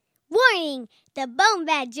Warning! The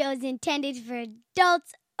BoneBat Show is intended for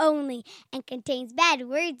adults only and contains bad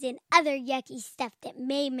words and other yucky stuff that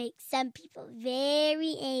may make some people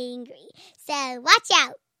very angry. So watch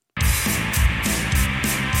out!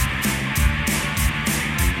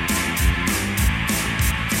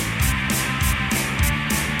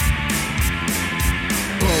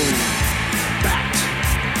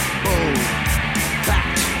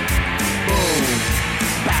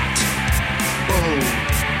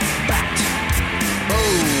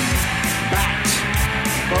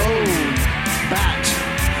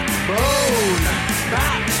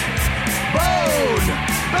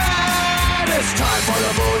 It's time for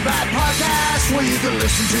the BoneBat Podcast, where you can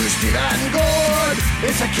listen to Steve and Gord.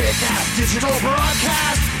 It's a kick-ass digital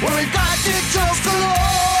broadcast where we've got dick jokes galore.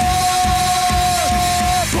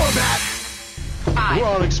 BoneBat. We're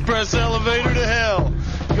on express elevator to hell,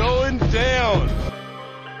 going down.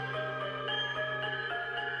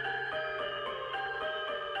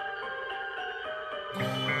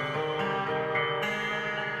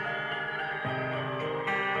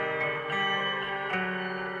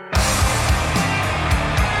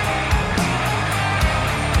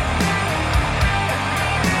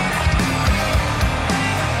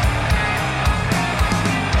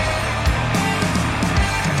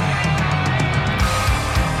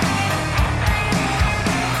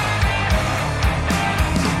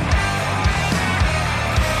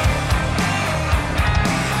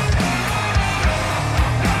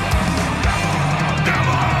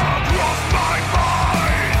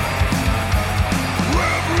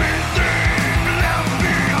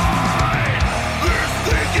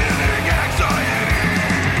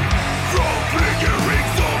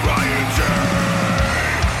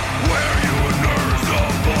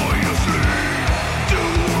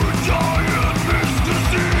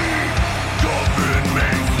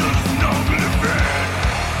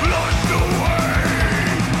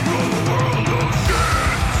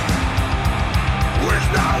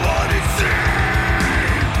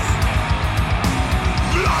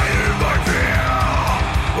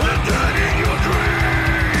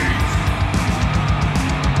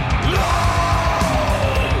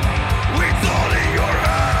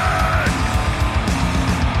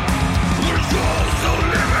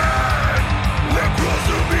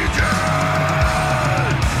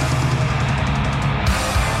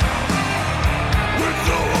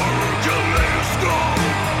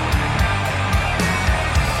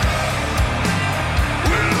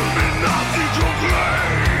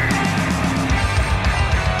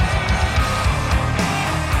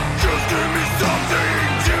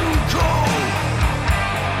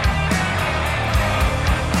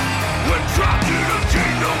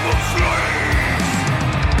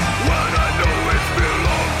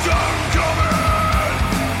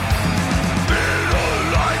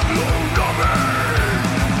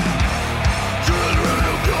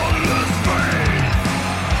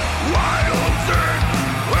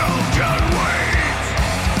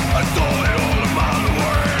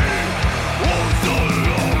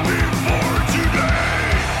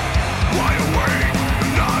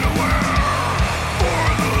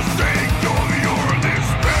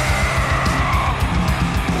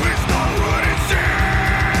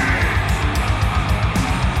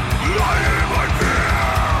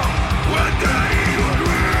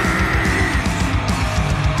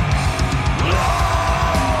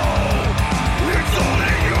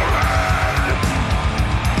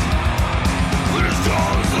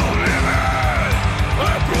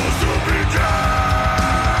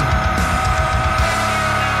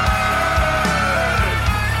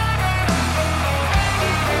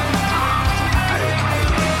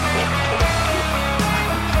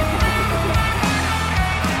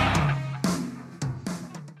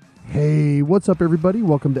 What's up, everybody?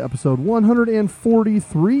 Welcome to episode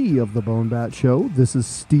 143 of the BoneBat Show. This is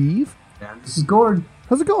Steve. And this is Gord.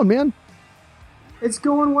 How's it going, man? It's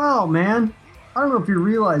going well, man. I don't know if you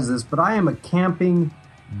realize this, but I am a camping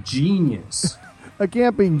genius. A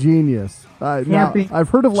camping genius. Now, I've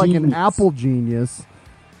heard of like an Apple genius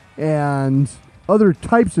and other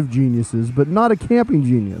types of geniuses, but not a camping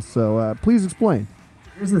genius. So please explain.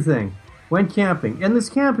 Here's the thing. Went camping. And this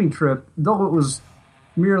camping trip, though it was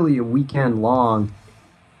merely a weekend long,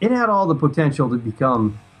 it had all the potential to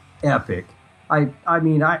become epic. I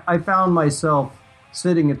mean, I found myself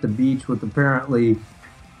sitting at the beach with apparently,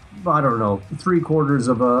 I don't know,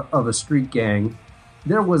 3/4 of a street gang.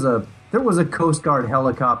 There was a Coast Guard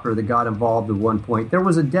helicopter that got involved at one point. There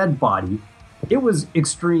was a dead body. It was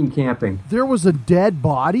extreme camping. There was a dead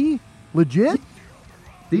body? Legit?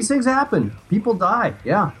 These things happen. People die.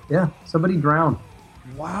 Yeah. Somebody drowned.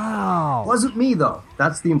 Wow. Wasn't me, though.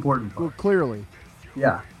 That's the important part. Well, clearly.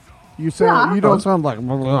 Yeah. You don't sound like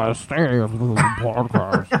podcast.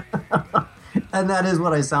 And that is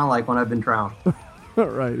what I sound like when I've been drowned.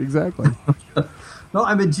 Right, exactly. No,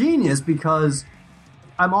 I'm a genius because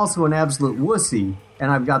I'm also an absolute wussy, and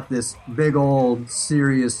I've got this big old,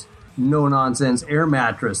 serious, no-nonsense air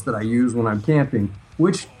mattress that I use when I'm camping,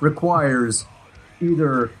 which requires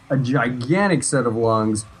either a gigantic set of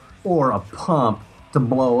lungs or a pump to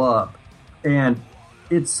blow up. And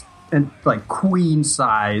it's like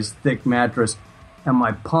queen-size thick mattress, and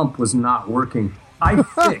my pump was not working. I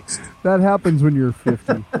fixed. That happens when you're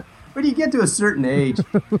 50. When you get to a certain age,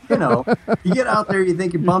 you get out there, you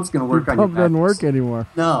think your pump's going to work on your pump doesn't work anymore.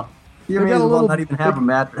 No. You may as well not even have a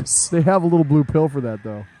mattress. They have a little blue pill for that,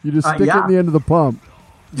 though. You just stick it in the end of the pump.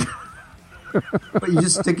 But you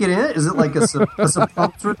just stick it in? Is it like a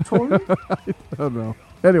suppository? I don't know.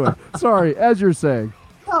 Anyway, sorry, as you're saying.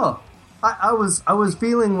 No, I was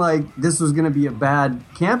feeling like this was going to be a bad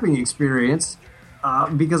camping experience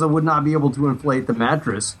because I would not be able to inflate the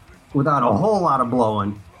mattress without a whole lot of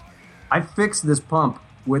blowing. I fixed this pump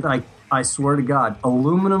with, I swear to God,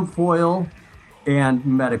 aluminum foil and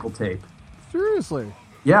medical tape. Seriously?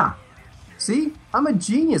 Yeah. See? I'm a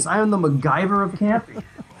genius. I am the MacGyver of camping.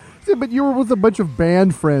 Yeah, but you were with a bunch of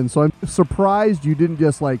band friends, so I'm surprised you didn't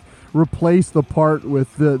just, replace the part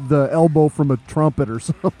with the elbow from a trumpet or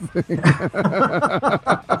something.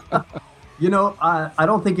 I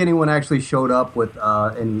don't think anyone actually showed up with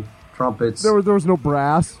any trumpets. There was no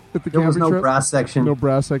brass at the camping trip? There was no brass section. No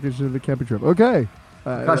brass section of the camping trip. Okay.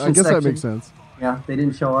 I guess section. That makes sense. Yeah, they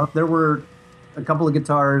didn't show up. There were a couple of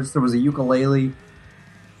guitars. There was a ukulele.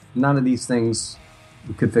 None of these things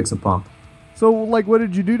could fix a pump. So, what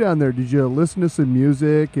did you do down there? Did you listen to some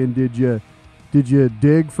music, and did you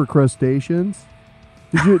dig for crustaceans?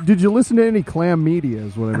 Did you listen to any clam media?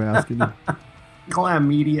 Is what I'm asking you. Clam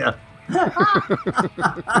media.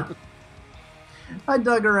 I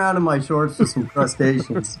dug around in my shorts for some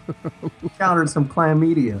crustaceans. Countered some clam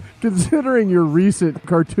media. Considering your recent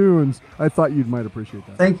cartoons, I thought you might appreciate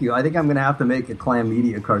that. Thank you. I think I'm going to have to make a clam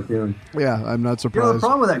media cartoon. Yeah, I'm not surprised. The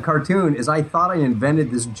problem with that cartoon is I thought I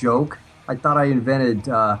invented this joke. I thought I invented...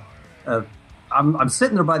 I'm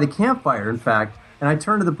sitting there by the campfire, in fact, and I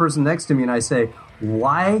turn to the person next to me and I say,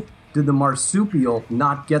 "Why did the marsupial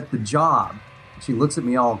not get the job?" She looks at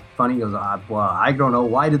me all funny and goes, "Well, I don't know.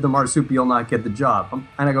 Why did the marsupial not get the job?"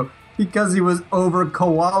 And I go, "Because he was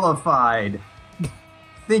overqualified."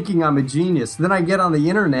 Thinking I'm a genius. Then I get on the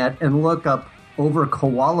internet and look up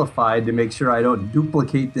overqualified to make sure I don't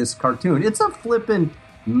duplicate this cartoon. It's a flippin'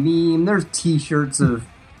 meme. There's t-shirts of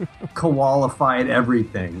qualified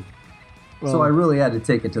everything. Well, so I really had to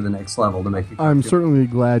take it to the next level to make it. I'm certainly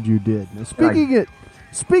glad you did. Now,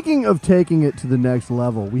 speaking of taking it to the next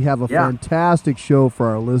level, we have a fantastic show for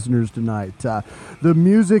our listeners tonight. The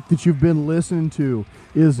music that you've been listening to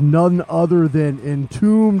is none other than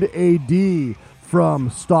Entombed AD from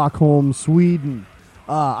Stockholm, Sweden.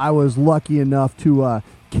 I was lucky enough to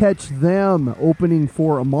catch them opening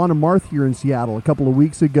for Amon Amarth here in Seattle a couple of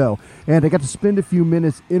weeks ago, and I got to spend a few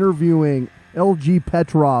minutes interviewing LG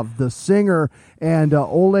Petrov, the singer, and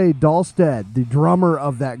Olle Dahlstedt, the drummer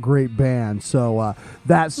of that great band. So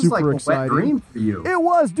that's super exciting. Wet dream for you. It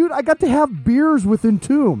was, dude. I got to have beers with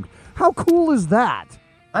Entombed. How cool is that?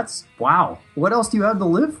 That's wow. What else do you have to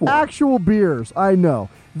live for? Actual beers, I know.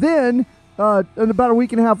 Then, and about a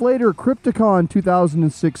week and a half later, CrypTicon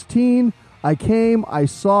 2016, I came, I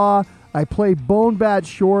saw, I played BoneBat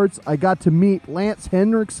Shorts. I got to meet Lance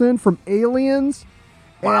Henriksen from Aliens.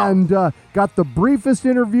 Wow. And got the briefest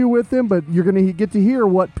interview with him, but you're going to get to hear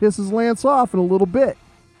what pisses Lance off in a little bit.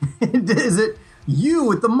 Is it you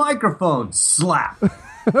with the microphone? Slap.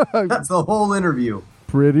 That's the whole interview.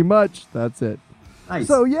 Pretty much. That's it. Nice.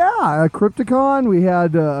 So, yeah, CrypTicon, we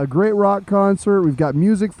had a great rock concert. We've got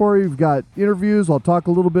music for you. We've got interviews. I'll talk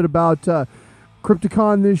a little bit about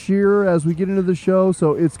CrypTicon this year as we get into the show.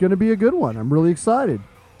 So it's going to be a good one. I'm really excited.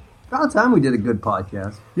 About time we did a good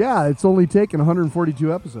podcast. Yeah, it's only taken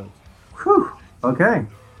 142 episodes. Whew. Okay.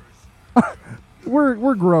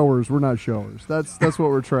 We're growers. We're not showers. That's what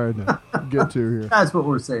we're trying to get to here. That's what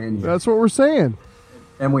we're saying here. That's what we're saying.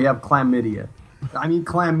 And we have chlamydia.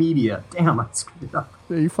 Damn, I screwed it up.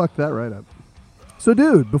 Yeah, you fucked that right up. So,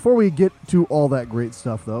 dude, before we get to all that great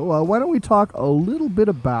stuff, though, why don't we talk a little bit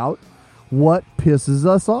about what pisses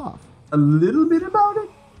us off? A little bit about it?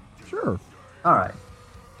 Sure. All right.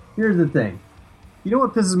 Here's the thing. You know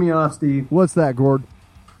what pisses me off, Steve? What's that, Gord?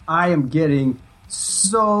 I am getting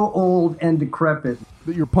so old and decrepit.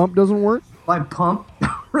 That your pump doesn't work? My pump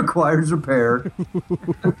requires repair.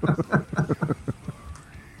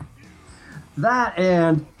 That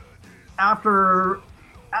and after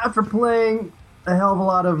playing a hell of a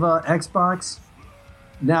lot of Xbox,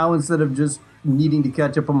 now instead of just needing to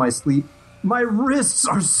catch up on my sleep, my wrists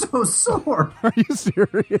are so sore. Are you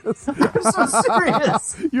serious? I'm so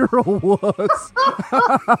serious. You're a wuss.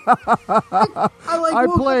 I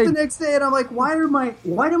woke up the next day and I'm like, why do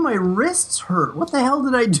my wrists hurt? What the hell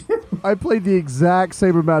did I do? I played the exact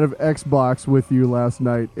same amount of Xbox with you last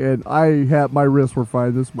night, and my wrists were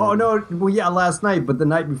fine this morning. Oh no, well yeah, last night, but the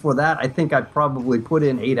night before that, I think I probably put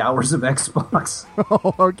in 8 hours of Xbox.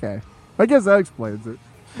 Oh, okay. I guess that explains it.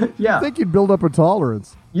 Yeah. I think you'd build up a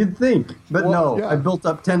tolerance. You'd think, but no. Yeah. I built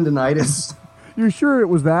up tendinitis. You're sure it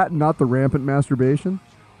was that and not the rampant masturbation?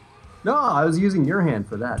 No, I was using your hand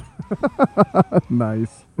for that.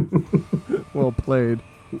 Nice. Well played.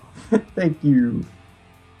 Thank you.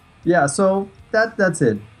 Yeah, so that's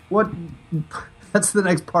it. That's the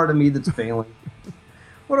next part of me that's failing.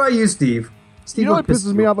 What about you, Steve? You know what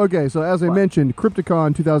pisses me off? Okay, so as I mentioned,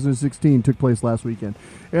 Crypticon 2016 took place last weekend.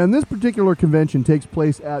 And this particular convention takes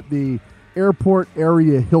place at the Airport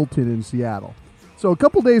Area Hilton in Seattle. So a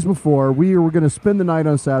couple days before, we were going to spend the night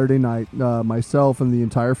on Saturday night, myself and the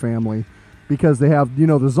entire family, because they have,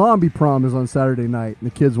 the zombie prom is on Saturday night, and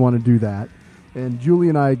the kids want to do that. And Julie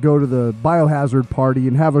and I go to the biohazard party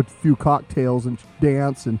and have a few cocktails and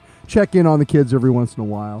dance and check in on the kids every once in a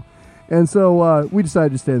while. And so we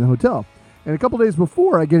decided to stay in the hotel. And a couple days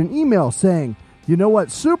before, I get an email saying, you know what,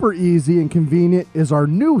 super easy and convenient is our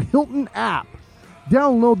new Hilton app.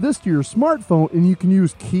 Download this to your smartphone and you can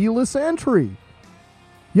use keyless entry.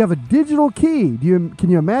 You have a digital key. Can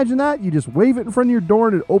you imagine that? You just wave it in front of your door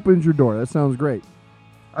and it opens your door. That sounds great.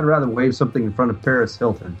 I'd rather wave something in front of Paris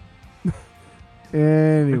Hilton.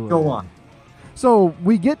 Anyway. Go on. So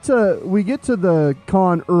we get to the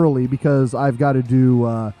con early because I've got to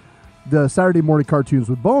do the Saturday morning cartoons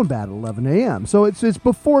with BoneBat at 11 a.m. So it's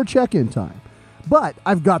before check-in time. But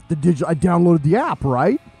I've got the digital. I downloaded the app,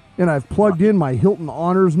 right? And I've plugged in my Hilton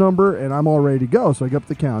Honors number, and I'm all ready to go. So I go up to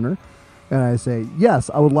the counter, and I say, yes,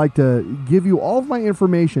 I would like to give you all of my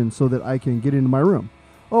information so that I can get into my room.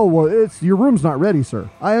 Oh, well, your room's not ready, sir.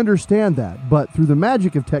 I understand that. But through the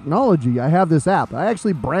magic of technology, I have this app. I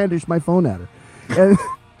actually brandished my phone at her.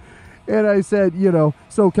 And I said,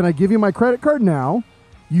 so can I give you my credit card now?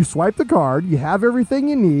 You swipe the card. You have everything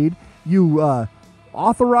you need. You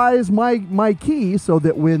authorize my key so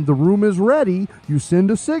that when the room is ready, you send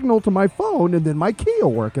a signal to my phone, and then my key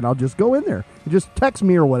will work, and I'll just go in there. You just text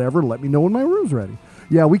me or whatever to let me know when my room's ready.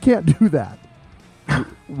 Yeah, we can't do that.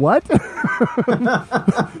 What?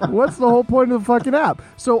 What's the whole point of the fucking app?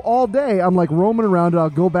 So all day, I'm like roaming around, and I'll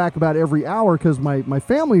go back about every hour because my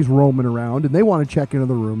family's roaming around, and they want to check into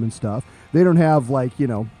the room and stuff. They don't have,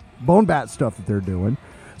 BoneBat stuff that they're doing.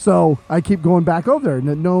 So I keep going back over there.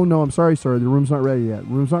 No, I'm sorry, sir. The room's not ready yet.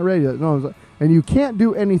 Room's not ready yet. No, and you can't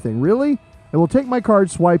do anything. Really? And we'll take my card,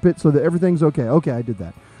 swipe it so that everything's okay. Okay, I did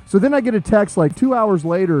that. So then I get a text 2 hours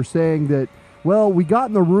later saying that, well, we got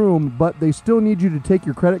in the room, but they still need you to take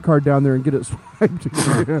your credit card down there and get it swiped.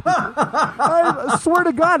 I swear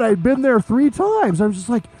to God, I'd been there 3 times. I was just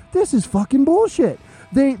like, this is fucking bullshit.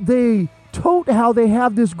 They tote how they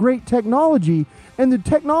have this great technology, and the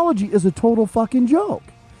technology is a total fucking joke.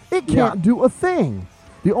 It can't do a thing.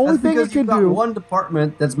 The only thing it can do... You've got one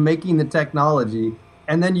department that's making the technology,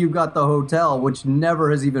 and then you've got the hotel, which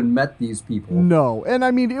never has even met these people. No, and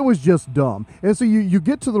I mean, it was just dumb. And so you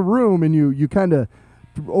get to the room, and you kind of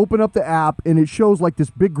open up the app, and it shows this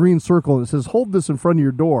big green circle, and it says, hold this in front of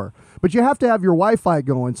your door. But you have to have your Wi-Fi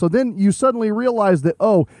going. So then you suddenly realize that,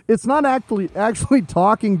 it's not actually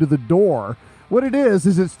talking to the door. What it is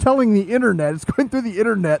it's telling the internet, it's going through the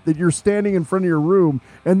internet that you're standing in front of your room,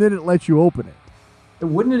 and then it lets you open it.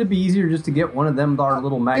 Wouldn't it be easier just to get one of them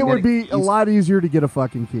little magnetic It would be keys? A lot easier to get a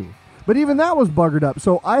fucking key. But even that was buggered up.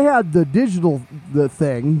 So I had the digital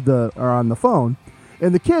thing on the phone,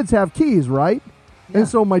 and the kids have keys, right? Yeah. And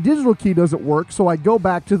so my digital key doesn't work, so I go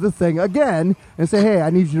back to the thing again and say, hey, I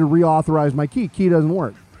need you to reauthorize my key. Key doesn't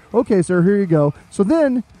work. Okay, sir, here you go. So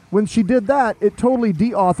then... when she did that, it totally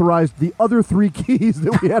deauthorized the other 3 keys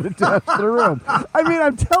that we had attached to the room. I mean,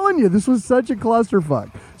 I'm telling you, this was such a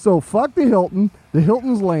clusterfuck. So fuck the Hilton. The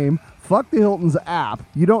Hilton's lame. Fuck the Hilton's app.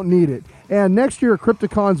 You don't need it. And next year,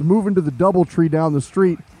 Crypticon's moving to the DoubleTree down the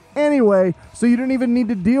street anyway, so you don't even need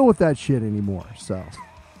to deal with that shit anymore. So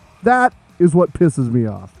that is what pisses me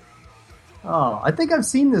off. Oh, I think I've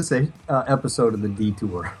seen this episode of The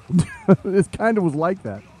Detour. It kind of was like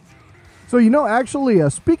that. So, actually,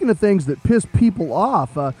 speaking of things that piss people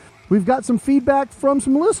off, we've got some feedback from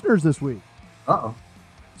some listeners this week. Uh-oh.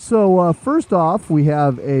 So first off, we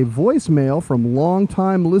have a voicemail from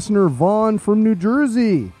longtime listener Vaughn from New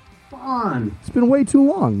Jersey. Vaughn. It's been way too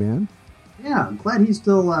long, man. Yeah, I'm glad he's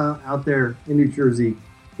still out there in New Jersey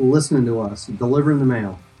listening to us, delivering the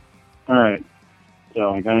mail. All right. So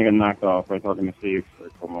I kind of got knocked off by talking to Steve for a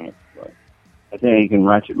couple minutes, but I think I can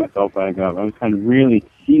ratchet myself back up. I was kind of really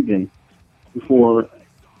seething before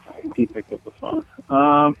he picked up the phone.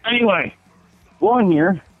 Anyway, Vaughn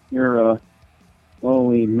here, your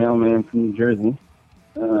lowly mailman from New Jersey.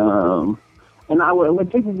 And what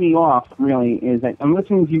pisses me off, really, is that I'm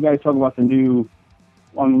listening to you guys talk about the new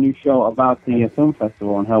show about the film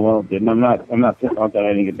festival and how well it did. And I'm not pissed off that I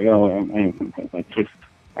didn't get to go.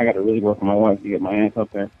 I got to really work with my wife to get my ass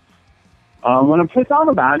up there. What I'm pissed off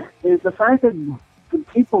about is the fact that the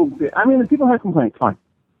people have complaints, fine.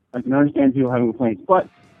 I can understand people having complaints. But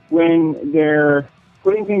when they're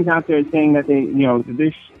putting things out there saying that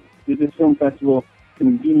this film festival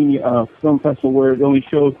can be a film festival where it only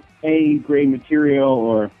shows A-grade material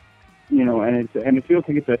or, and it feels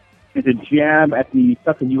like it's a jab at the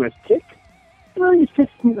fucking U.S. kick, it really just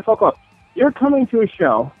pisses me the fuck off. You're coming to a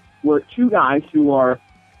show where two guys who are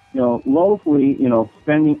locally,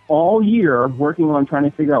 spending all year working on trying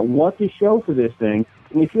to figure out what to show for this thing,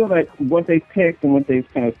 and you feel that what they've picked and what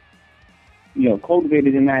they've kind of,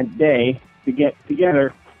 cultivated in that day to get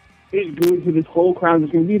together is good for this whole crowd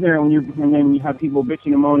that's going to be there. And then you have people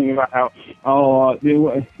bitching and moaning about how, it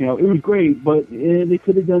was great, but they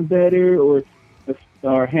could have done better, or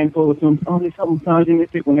a handful of films, they felt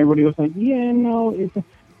misogynistic, when everybody was like, yeah, no, it's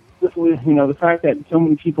the fact that so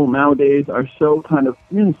many people nowadays are so kind of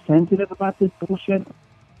really sensitive about this bullshit.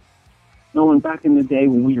 Back in the day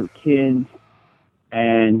when we were kids,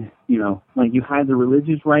 and, you had the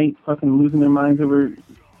religious right fucking losing their minds over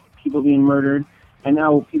people being murdered, and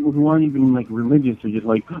now people who aren't even, religious are just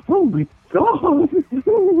like, oh my God,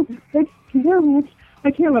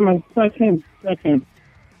 I can't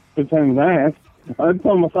pretend that. I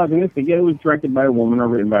told my misogynistic, it was directed by a woman or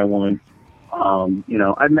written by a woman.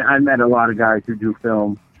 I've met a lot of guys who do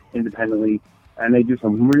film independently, and they do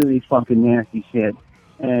some really fucking nasty shit,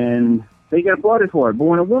 and they get applauded for it. But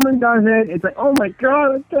when a woman does it, it's like, oh my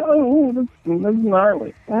God, that's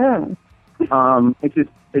gnarly.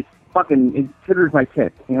 It titters my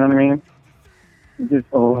tits, you know what I mean? It just,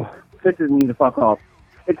 pisses me the fuck off.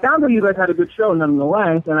 It sounds like you guys had a good show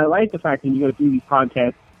nonetheless, and I like the fact that you guys do these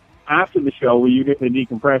podcasts after the show where you get to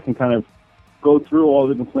decompress and kind of go through all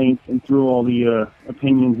the complaints and through all the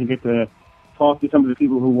opinions. You get to talk to some of the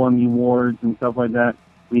people who won the awards and stuff like that.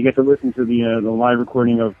 And you get to listen to the live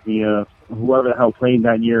recording of the whoever the hell played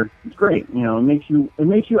that year. It's great. It makes you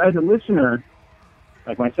as a listener,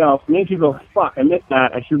 like myself, it makes you go, fuck, I missed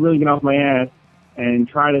that. I should really get off my ass and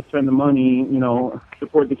try to spend the money,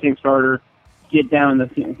 support the Kickstarter, get down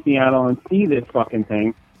to Seattle and see this fucking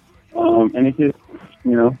thing. And it's just,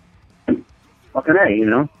 fucking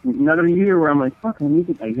A, another year where I'm like, fuck, I need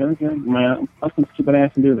to get my fucking stupid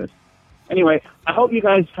ass and do this. Anyway, I hope you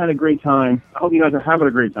guys had a great time. I hope you guys are having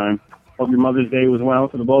a great time. Hope your Mother's Day was well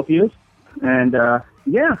for the both of you. And,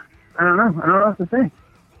 yeah, I don't know what to say.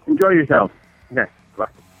 Enjoy yourself. Okay, bye.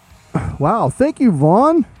 Wow, thank you,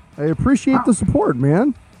 Vaughn. I appreciate the support,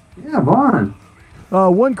 man. Yeah, Vaughn.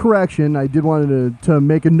 One correction, I did want to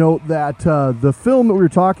make a note that the film that we were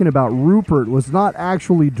talking about, Rupert, was not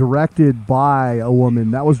actually directed by a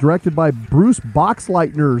woman. That was directed by Bruce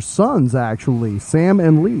Boxleitner's sons, actually, Sam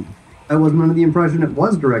and Lee. I wasn't under the impression it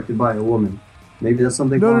was directed by a woman. Maybe that's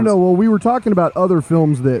something. No. Well, we were talking about other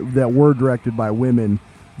films that were directed by women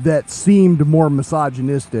that seemed more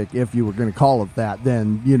misogynistic, if you were going to call it that,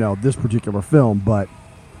 than, this particular film. But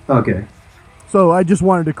okay. So I just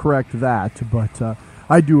wanted to correct that, but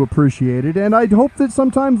I do appreciate it, and I'd hope that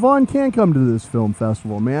sometime Vaughn can come to this film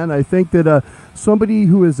festival, man. I think that somebody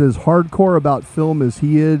who is as hardcore about film as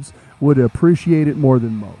he is would appreciate it more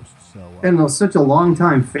than most. So, and such a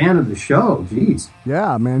long-time fan of the show, jeez.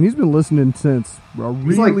 Yeah, man, he's been listening since a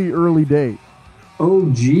really early date.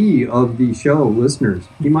 OG of the show listeners.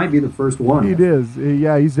 He might be the first one. He is.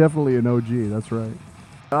 Yeah, he's definitely an OG, that's right.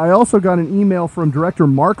 I also got an email from director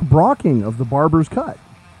Mark Brocking of The Barber's Cut.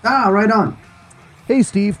 Ah, right on. Hey,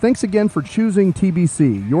 Steve, thanks again for choosing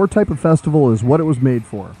TBC. Your type of festival is what it was made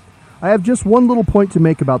for. I have just one little point to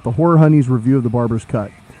make about the Horror Honeys review of The Barber's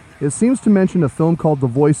Cut. It seems to mention a film called The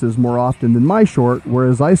Voices more often than my short,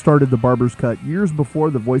 whereas I started The Barber's Cut years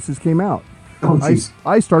before The Voices came out. Oh, jeez.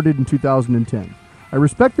 I started in 2010. I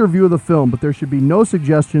respect their view of the film, but there should be no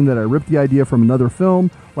suggestion that I ripped the idea from another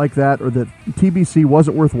film like that, or that TBC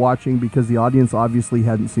wasn't worth watching because the audience obviously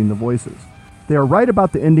hadn't seen The Voices. They are right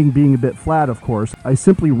about the ending being a bit flat, of course. I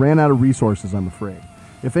simply ran out of resources, I'm afraid.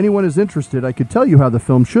 If anyone is interested, I could tell you how the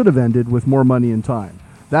film should have ended with more money and time.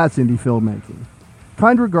 That's indie filmmaking.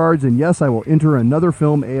 Kind regards, and yes, I will enter another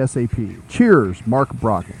film ASAP. Cheers, Mark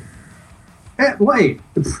Brocken. Hey, wait.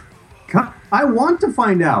 I want to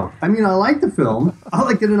find out. I mean, I like the film. I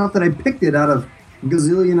liked it enough that I picked it out of a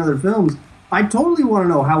gazillion other films. I totally want to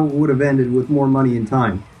know how it would have ended with more money and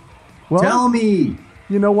time. Well, tell me.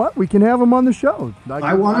 You know what? We can have him on the show.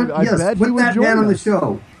 I want to, yes, bet put he would that join man on the us.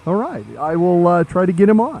 show. All right. I will try to get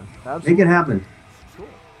him on. Absolutely. Make it happen.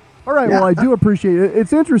 All right. Yeah. Well, I do appreciate it.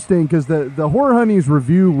 It's interesting because the Horror Honeys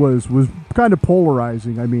review was kind of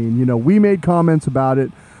polarizing. I mean, you know, we made comments about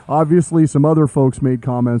it. Obviously, some other folks made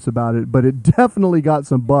comments about it, but it definitely got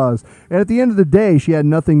some buzz. And at the end of the day, she had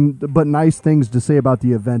nothing but nice things to say about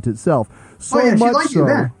the event itself. So she much liked so,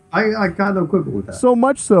 the event. I got no quibble with that. So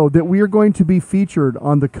much so that we are going to be featured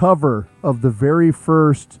on the cover of the very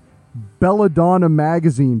first Belladonna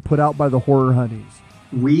magazine put out by the Horror Honeys.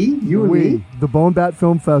 You and me? The BoneBat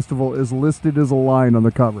Film Festival is listed as a line on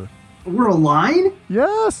the cover. We're a line?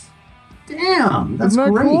 Yes. Damn, that's Isn't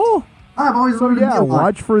that great. Cool? I've always wanted to be a line.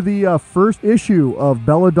 Watch for the first issue of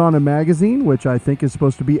Belladonna magazine, which I think is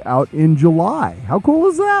supposed to be out in July. How cool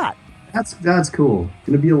is that? That's cool.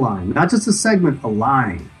 Going to be a line. Not just a segment, a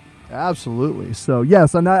line. Absolutely. So,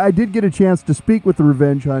 yes, and I did get a chance to speak with the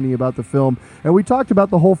Revenge Honey about the film, and we talked about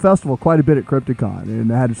the whole festival quite a bit at Crypticon, and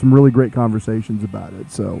I had some really great conversations about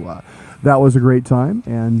it. So, that was a great time,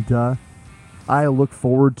 and I look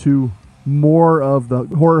forward to more of the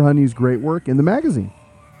Horror Honey's great work in the magazine.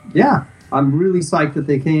 Yeah, I'm really psyched that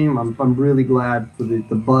they came. I'm really glad for the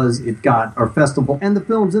buzz it got, our festival, and the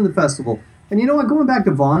films in the festival. And you know what, going back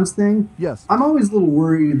to Vaughn's thing, yes, I'm always a little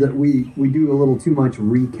worried that we do a little too much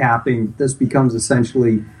recapping. This becomes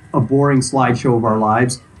essentially a boring slideshow of our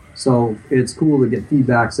lives. So it's cool to get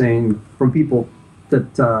feedback saying from people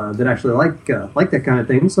that actually like that kind of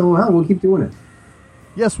thing. So hell, we'll keep doing it.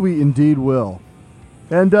 Yes, we indeed will.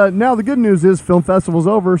 And now the good news is Film Festival's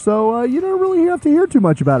over, so you don't really have to hear too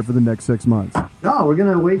much about it for the next 6 months. No, we're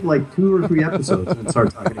going to wait like 2 or 3 episodes and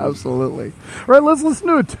start talking about it. Absolutely. All right, let's listen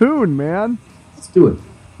to a tune, man. Let's do it.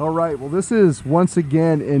 All right, well, this is, once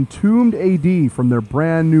again, Entombed AD from their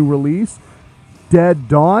brand new release, Dead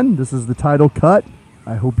Dawn. This is the title cut.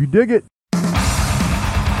 I hope you dig it.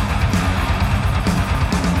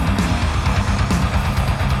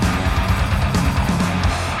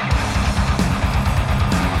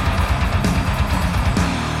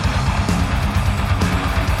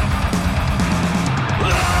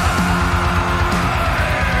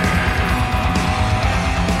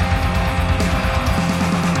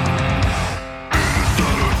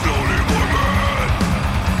 Slowly,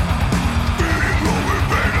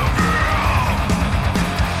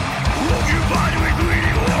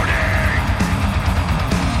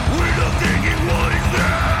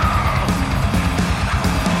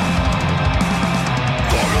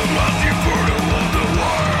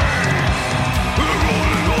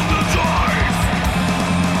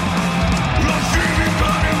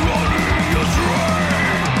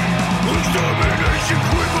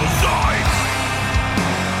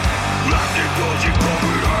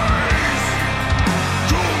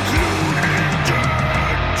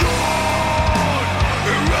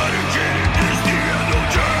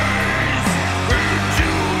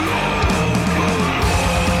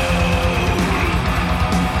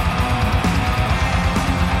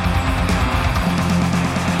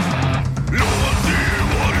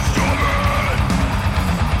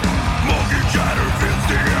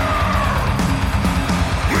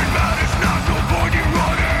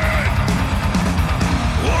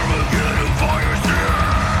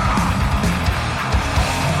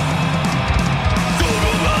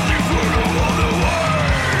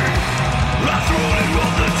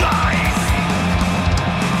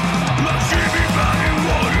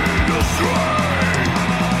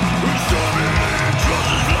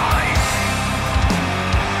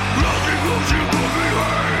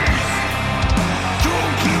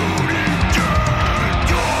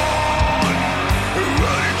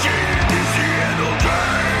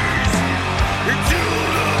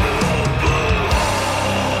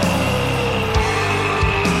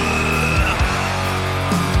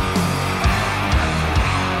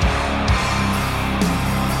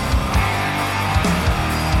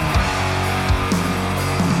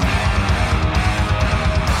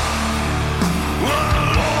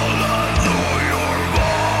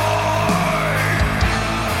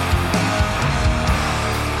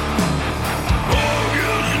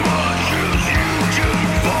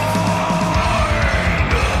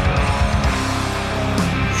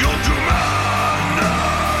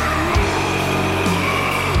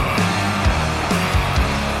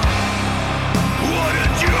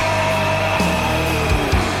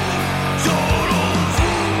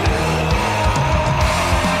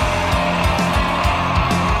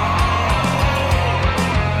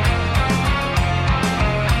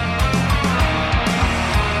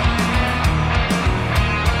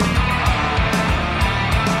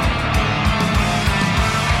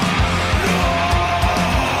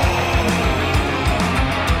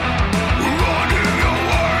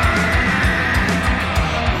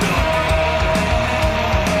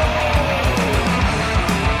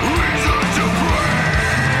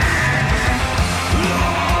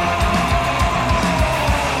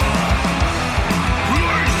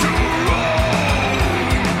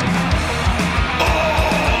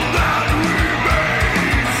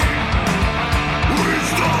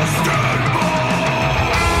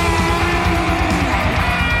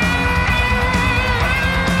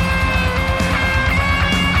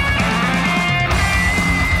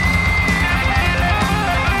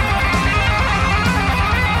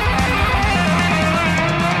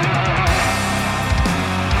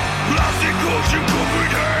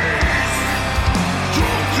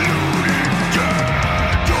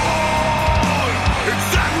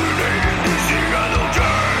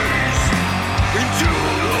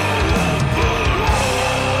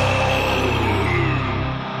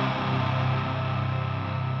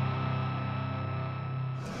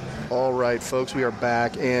 right, folks, we are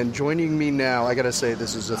back, and joining me now, I gotta say,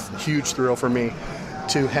 this is a huge thrill for me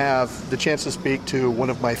to have the chance to speak to one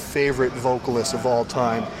of my favorite vocalists of all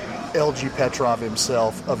time, LG Petrov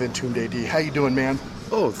himself of Entombed AD. How you doing, man?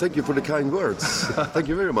 Oh, thank you for the kind words. Thank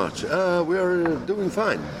you very much. We are doing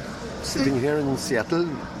fine. Sitting here in Seattle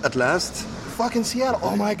at last. Fucking Seattle.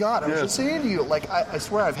 Oh my God. I was just saying to you, like, I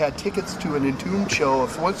swear I've had tickets to an Entombed show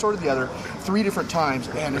of one sort or the other 3 different times,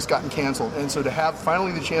 and it's gotten canceled. And so to have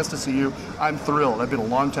finally the chance to see you, I'm thrilled. I've been a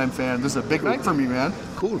longtime fan. This is a big night for me, man.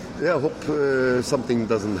 Cool. Yeah, I hope something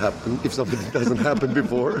doesn't happen, if something doesn't happen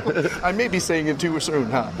before. I may be saying it too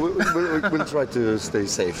soon, huh? We'll try to stay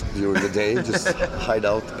safe during the day. Just hide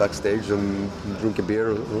out backstage and drink a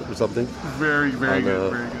beer or something. Very good. Very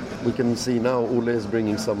good. We can see now Olle is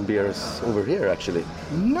bringing some beers over here, actually.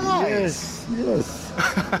 Nice. Yes.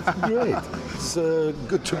 Great. It's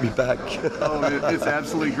good to be back. It's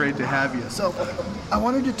absolutely great to have you. So, I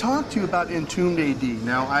wanted to talk to you about Entombed AD.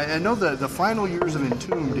 Now, I know the final years of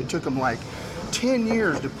Entombed, it took them like 10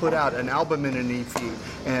 years to put out an album and an EP.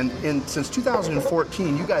 And since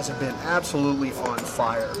 2014, you guys have been absolutely on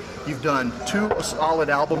fire. You've done 2 solid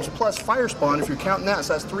albums, plus Firespawn, if you're counting that.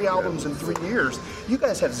 So that's 3 albums in 3 years. You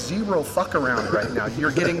guys have zero fuck around right now.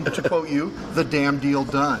 You're getting, to quote you, the damn deal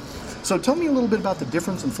done. So tell me a little bit about the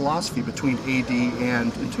difference in philosophy between AD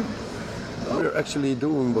and Entombed. We're actually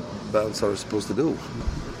doing what bands are supposed to do.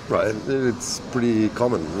 Right, it's pretty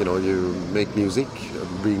common, you make music,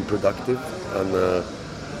 being productive, and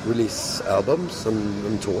release albums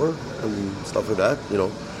and tour and stuff like that,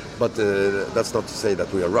 But that's not to say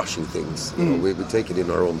that we are rushing things. We take it in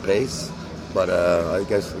our own pace, but I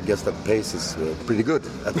guess that pace is pretty good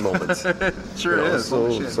at the moment. Sure is.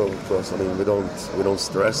 So for us, we don't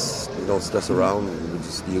stress around. We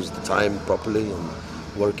just use the time properly and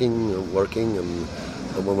working and.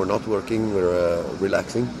 And when we're not working, we're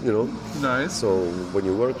relaxing, Nice. So when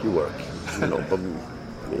you work, But,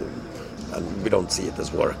 and we don't see it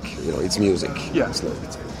as work, It's music. Yeah.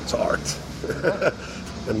 It's art.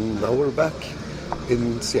 And now we're back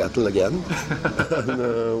in Seattle again, and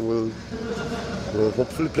we'll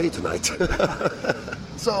hopefully play tonight.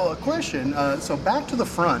 So a question, so Back to the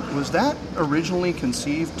Front, was that originally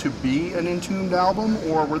conceived to be an Entombed album,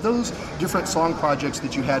 or were those different song projects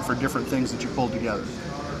that you had for different things that you pulled together?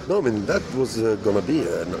 No, that was going to be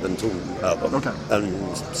an Entombed album, okay.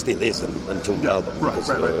 And still is an Entombed album.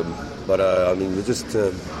 Right. But we just,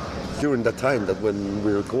 during that time that when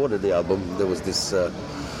we recorded the album, there was this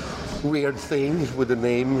weird thing with the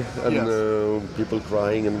name, and people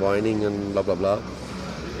crying and whining and blah, blah, blah.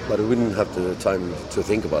 But we didn't have the time to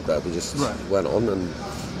think about that. We just went on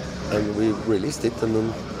and we released it, and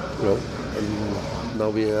then and now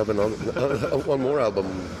we have one more album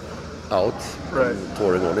out,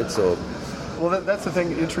 touring on it. So, well, that's the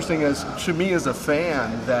thing. Interesting as to me as a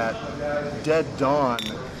fan that Dead Dawn.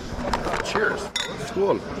 Cheers.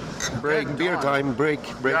 Cool. Break. Beer time. Break.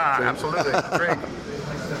 Yeah, absolutely. Break.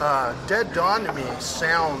 Dead Dawn to me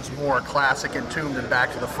sounds more classic Entombed than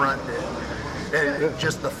Back to the Front did. And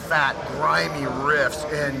just the fat, grimy riffs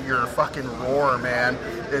and your fucking roar, man.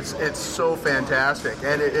 It's so fantastic.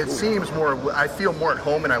 And it seems more, I feel more at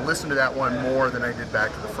home, and I listen to that one more than I did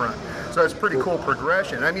Back to the Front. So it's pretty cool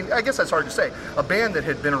progression. I mean, I guess that's hard to say. A band that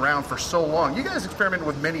had been around for so long, you guys experimented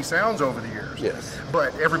with many sounds over the years. Yes.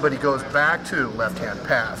 But everybody goes back to Left Hand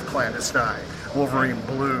Path, Clandestine, Wolverine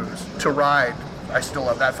Blues, To Ride. I still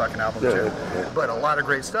love that fucking album too. Yeah. But a lot of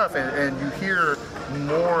great stuff, and you hear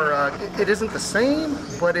more. It isn't the same,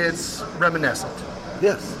 but it's reminiscent.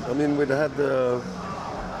 Yes, we had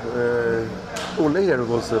Olle here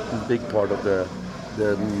was a big part of the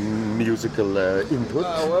musical input.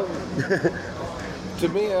 To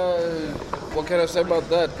me, what can I say about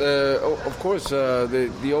that? Of course,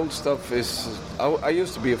 the old stuff is. I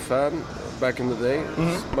used to be a fan back in the day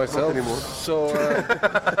myself. Not anymore. So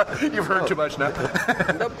you've heard too much now.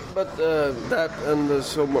 No, but that and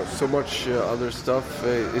so much other stuff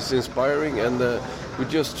is inspiring, and we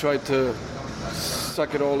just try to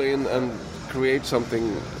suck it all in and create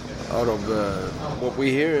something out of what we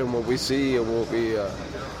hear and what we see and what we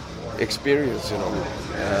experience.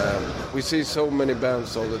 We see so many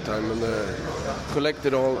bands all the time, and collect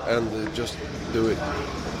it all and just do it.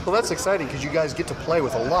 Well, that's exciting because you guys get to play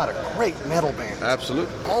with a lot of great metal bands.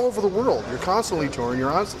 Absolutely. All over the world. You're constantly touring.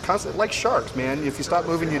 You're constantly like sharks, man. If you stop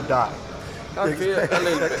moving, you die. I feel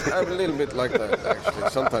I'm a little bit like that, actually,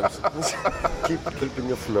 sometimes.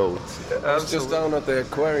 Keeping afloat. I was just down at the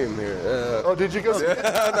aquarium here. Oh, did you go?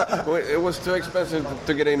 No, it was too expensive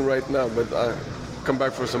to get in right now, but I come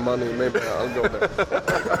back for some money. Maybe I'll go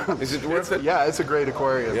there. Is it worth it? Yeah, it's a great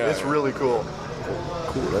aquarium. Yeah. It's really cool.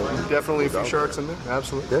 cool. Definitely a few sharks in there.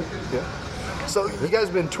 Absolutely. Yeah. So you guys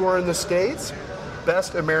been touring the States?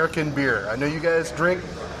 Best American beer. I know you guys drink.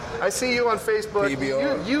 I see you on Facebook.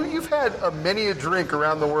 PBR. You've had many a drink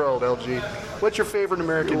around the world, LG. What's your favorite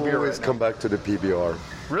American beer? Always come back to the PBR.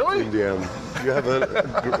 Really? In the end, you have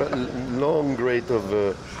a long grade of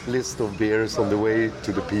list of beers on the way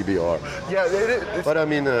to the PBR. Yeah, but I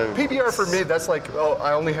mean, PBR for me, that's like,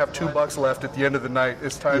 I only have $2 left at the end of the night.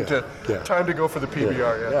 It's time to go for the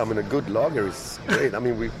PBR. Yeah, I mean, a good lager is great. I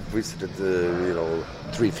mean, we visited,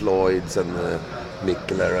 Three Floyds and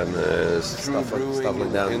Mikkeller and stuff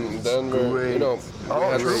like that. In Denver, great.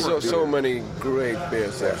 we had so many great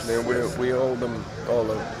beers actually, and we owe them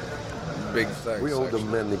all a big thanks. We owe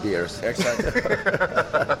them many beers. Exactly.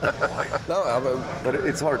 But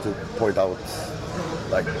it's hard to point out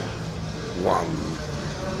like one.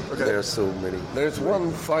 Okay. There's so many. There's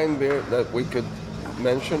one fine beer that we could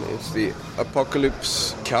mention. It's the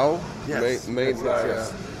Apocalypse Cow, made by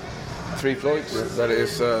Three Floyds. Yes. That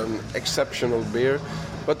is an exceptional beer.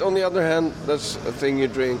 But on the other hand, that's a thing you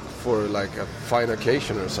drink for like a fine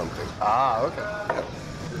occasion or something. Ah, okay.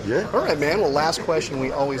 Yeah. All right, man. Well, last question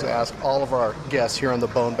we always ask all of our guests here on the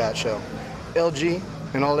BoneBat Show. LG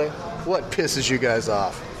and Olle, what pisses you guys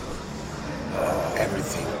off?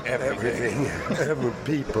 Everything. Every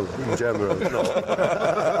people in general. No.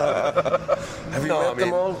 Have you met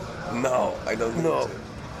them all? No, I don't know.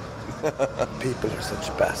 People are such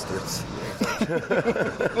bastards.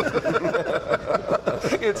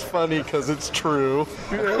 It's funny because it's true.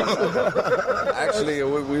 Actually,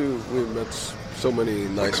 we met so many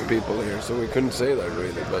nice people here, so we couldn't say that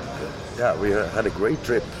really. But yeah, we had a great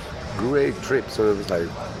trip. So it was like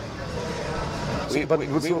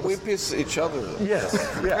we piss each other. Yes.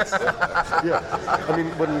 Yeah. I mean,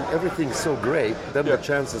 when everything's so great, then the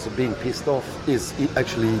chances of being pissed off is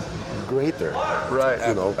actually greater. Right.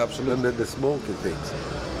 Absolutely. Than the smoking things.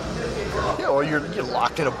 Yeah, well, you're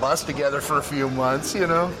locked in a bus together for a few months,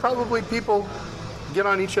 Probably people get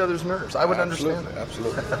on each other's nerves. I would understand it.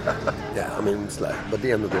 Absolutely. Yeah, I mean, it's like, but at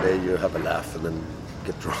the end of the day, you have a laugh and then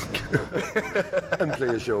get drunk and play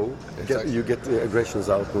a show. Exactly. You get the aggressions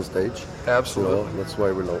out on stage. Absolutely. That's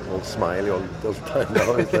why we're not all smiley all the time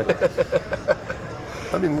now. It's like,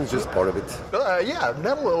 I mean, it's just part of it. Yeah,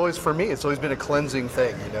 metal always, for me, it's always been a cleansing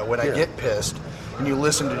thing. When I get pissed and you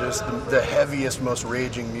listen to just the heaviest, most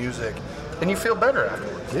raging music, and you feel better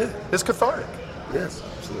afterwards. Yeah. It's cathartic. Yes,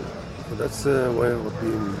 absolutely. But that's what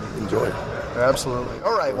we enjoy. Absolutely.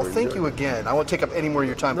 All right, well, thank you again. I won't take up any more of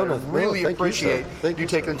your time, but I really appreciate you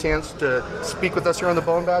taking the chance to speak with us here on the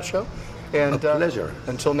BoneBat Show. And, a pleasure.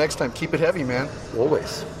 Until next time, keep it heavy, man.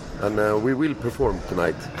 Always. And we will perform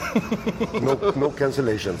tonight. No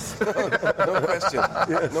cancellations. No questions.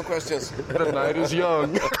 Yes. No questions. The night is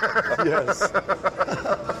young. Yes.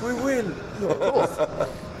 We will. Cool.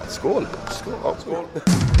 Skål. Skål.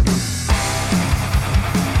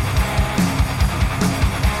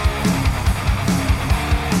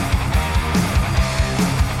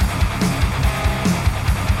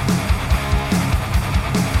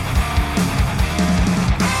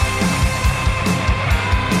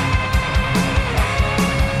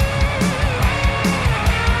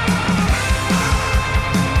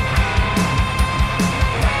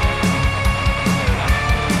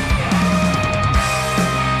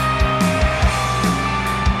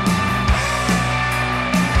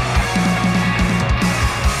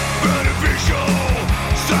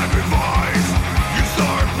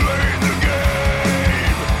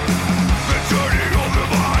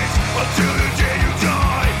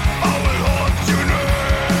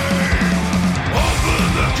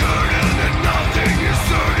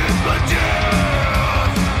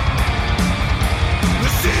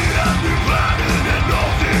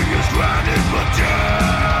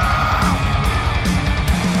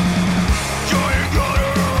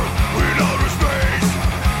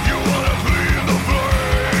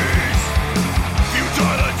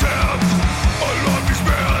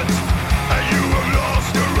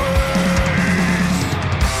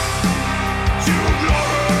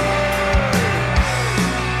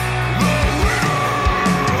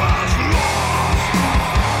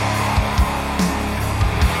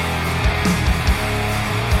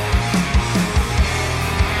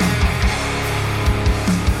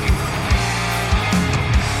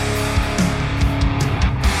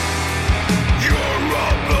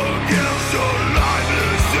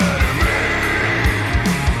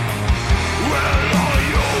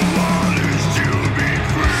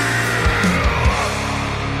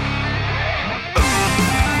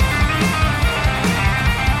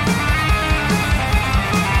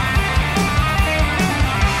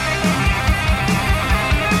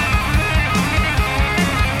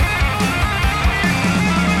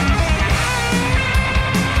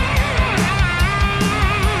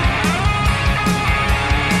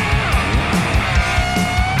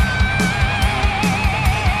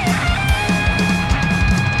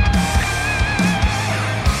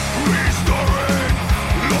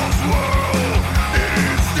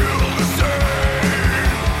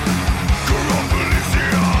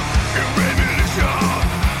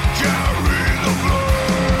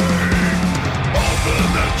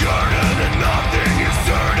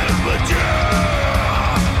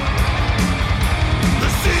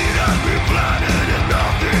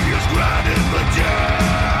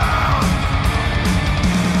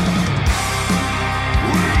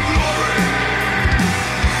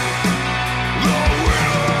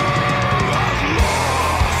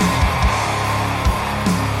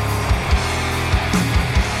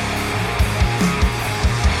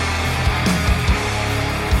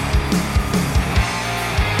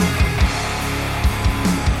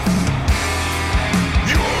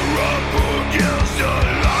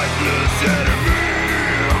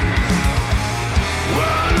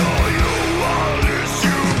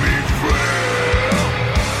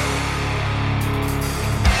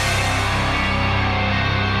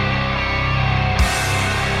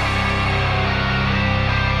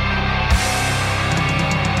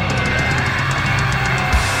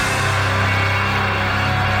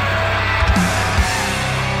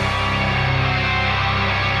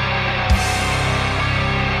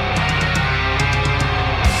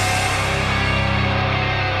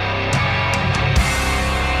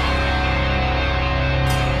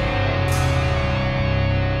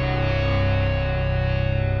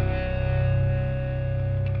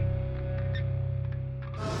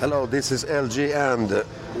 Hello, this is LG and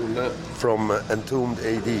from Entombed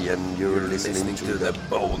AD, and you're listening to the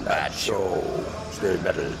BoneBat Show. Stay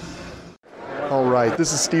better. All right,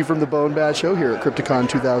 this is Steve from the BoneBat Show here at Crypticon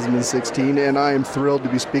 2016, and I am thrilled to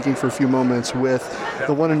be speaking for a few moments with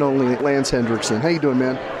the one and only Lance Henriksen. How you doing,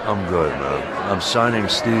 man? I'm good, man. I'm signing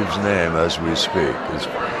Steve's name as we speak.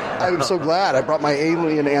 I'm so glad. I brought my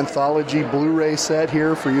Alien Anthology Blu-ray set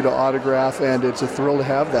here for you to autograph, and it's a thrill to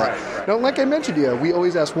have that. Now, like I mentioned to you, we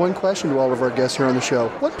always ask one question to all of our guests here on the show.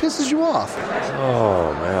 What pisses you off?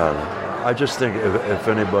 Oh, man. I just think if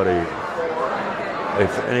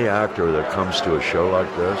any actor that comes to a show like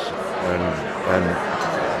this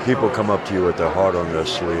and people come up to you with their heart on their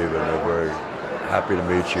sleeve and they're very happy to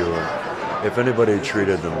meet you, and if anybody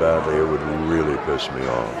treated them badly, it would really piss me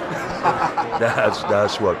off.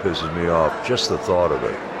 That's what pisses me off, just the thought of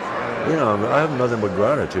it. You know, I have nothing but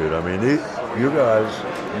gratitude. I mean, you guys,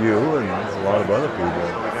 you and a lot of other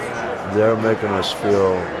people, they're making us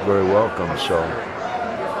feel very welcome, so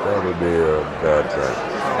that would be a bad thing.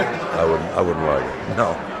 I wouldn't like it.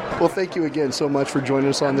 No. Well, thank you again so much for joining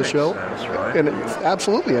us on the show. Sense, right? And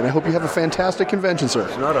absolutely, and I hope you have a fantastic convention, sir.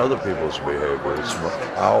 It's not other people's behavior, it's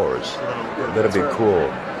ours. It better be cool.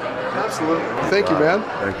 Absolutely. Thank you, man.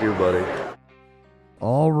 Thank you, buddy.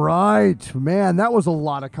 All right, man, that was a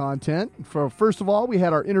lot of content. First of all, we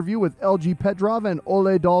had our interview with LG Petrov and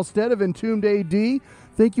Olle Dahlstedt of Entombed AD.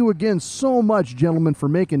 Thank you again so much, gentlemen, for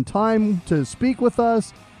making time to speak with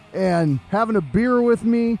us and having a beer with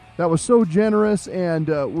me. That was so generous and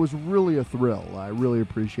was really a thrill. I really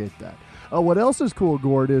appreciate that. What else is cool,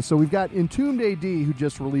 Gord, is so we've got Entombed AD, who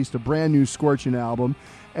just released a brand new Scorching album.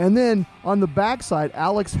 And then on the backside,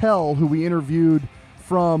 Alex Hell, who we interviewed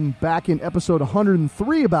from back in episode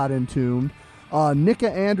 103 about Entombed,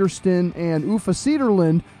 Nika Andersson and Uffe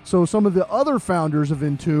Cederlund. So some of the other founders of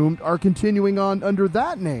Entombed are continuing on under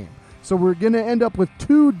that name. So we're going to end up with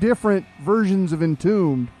two different versions of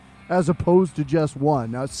Entombed as opposed to just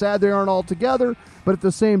one. Now, it's sad they aren't all together, but at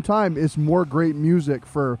the same time, it's more great music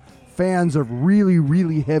for fans of really,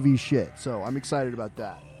 really heavy shit. So I'm excited about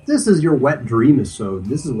that. This is your wet dream-isode.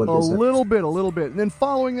 This is what this is. A little bit. And then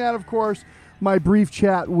following that, of course, my brief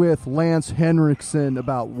chat with Lance Henriksen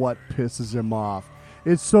about what pisses him off.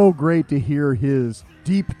 It's so great to hear his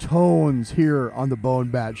deep tones here on the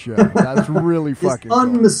BoneBat Show. That's really fucking cool.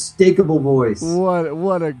 Unmistakable voice.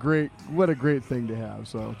 What a great thing to have.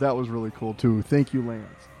 So that was really cool too. Thank you, Lance.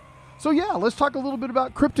 So yeah, let's talk a little bit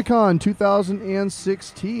about Crypticon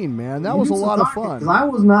 2016, man. That was a lot of fun. I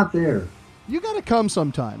was not there. You got to come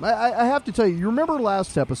sometime. I have to tell you, you remember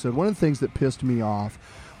last episode, one of the things that pissed me off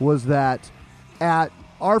was that at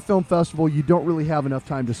our film festival, you don't really have enough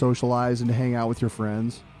time to socialize and to hang out with your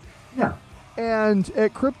friends. Yeah. And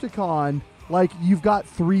at Crypticon, like, you've got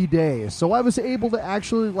 3 days. So I was able to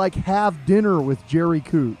actually, like, have dinner with Jerry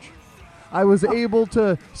Cooch. I was able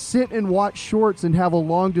to sit and watch shorts and have a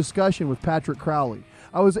long discussion with Patrick Crowley.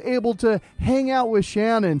 I was able to hang out with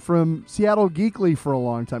Shannon from Seattle Geekly for a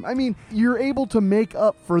long time. I mean, you're able to make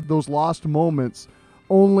up for those lost moments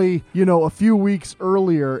only, a few weeks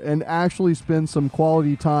earlier and actually spend some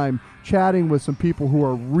quality time chatting with some people who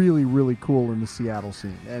are really, really cool in the Seattle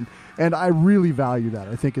scene. And I really value that.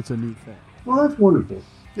 I think it's a neat thing. Well, that's wonderful.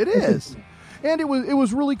 It is. And it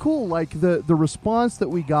was really cool, like the response that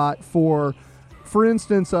we got for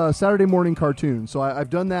instance, Saturday morning cartoons. So I've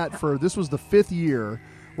done that this was the 5th year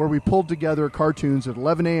where we pulled together cartoons at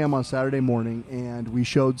 11 a.m. on Saturday morning, and we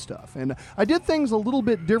showed stuff. And I did things a little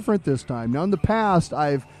bit different this time. Now, in the past,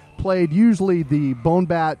 I've played usually the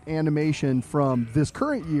BoneBat animation from this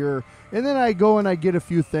current year, and then I go and I get a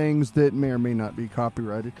few things that may or may not be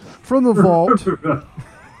copyrighted from the vault.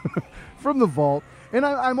 From the vault. And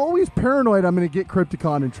I'm always paranoid I'm going to get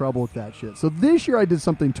Crypticon in trouble with that shit. So this year I did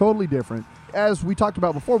something totally different. As we talked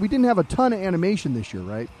about before, we didn't have a ton of animation this year,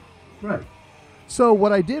 right? Right. So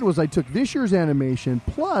what I did was I took this year's animation,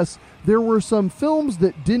 plus there were some films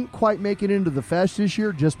that didn't quite make it into the fest this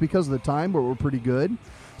year just because of the time, but were pretty good.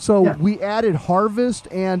 So we added Harvest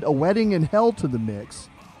and A Wedding in Hell to the mix.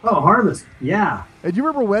 Oh, Harvest, yeah. And do you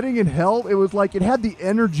remember Wedding in Hell? It was like, it had the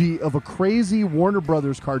energy of a crazy Warner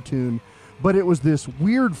Brothers cartoon, but it was this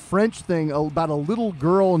weird French thing about a little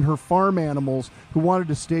girl and her farm animals who wanted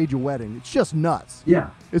to stage a wedding. It's just nuts. Yeah.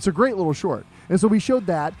 It's a great little short. And so we showed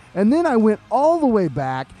that, and then I went all the way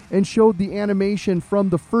back and showed the animation from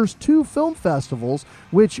the first 2 film festivals,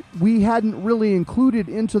 which we hadn't really included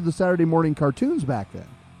into the Saturday morning cartoons back then.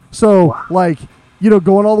 So,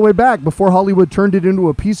 going all the way back, before Hollywood turned it into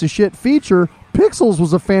a piece of shit feature, Pixels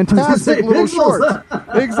was a fantastic little short.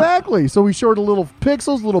 Exactly. So we showed a little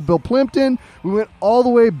Pixels, little Bill Plimpton. We went all the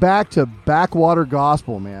way back to Backwater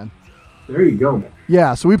Gospel, man. There you go, man.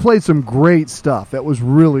 Yeah, so we played some great stuff. That was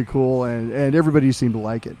really cool, and everybody seemed to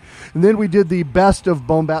like it. And then we did the Best of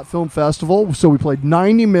BoneBat Film Festival. So we played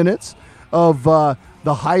 90 minutes of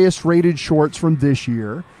the highest-rated shorts from this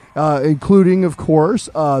year, including, of course,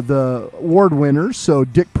 the award winners. So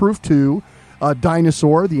Dick Proof 2,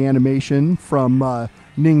 Dinosaur, the animation from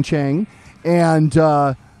Ning Chang, and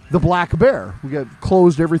The Black Bear. We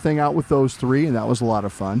closed everything out with those 3, and that was a lot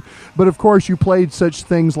of fun. But, of course, you played such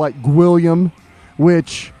things like Gwilliam,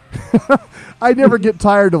 which I never get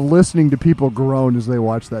tired of listening to people groan as they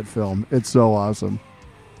watch that film. It's so awesome.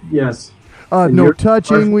 Yes. No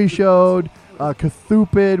Touching we showed.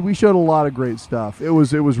 Cthulhu. We showed a lot of great stuff. It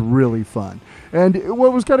was really fun. And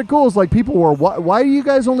what was kind of cool is people were, why do you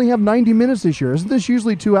guys only have 90 minutes this year? Isn't this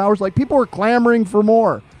usually 2 hours? People were clamoring for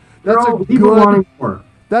more. People wanting more.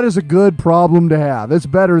 That is a good problem to have. It's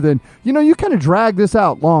better than, you kind of drag this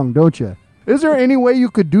out long, don't you? Is there any way you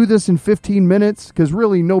could do this in 15 minutes? Because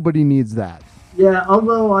really nobody needs that. Yeah,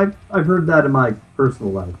 although I've heard that in my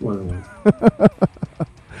personal life.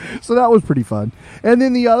 So that was pretty fun. And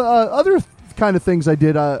then the other kind of things I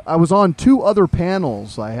did, I was on 2 other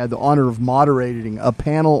panels. I had the honor of moderating a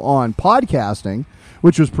panel on podcasting,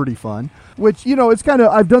 which was pretty fun. Which, it's kind of,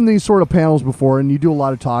 I've done these sort of panels before, and you do a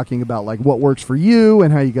lot of talking about what works for you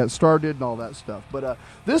and how you got started and all that stuff. But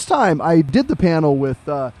this time I did the panel with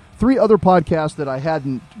 3 other podcasts that I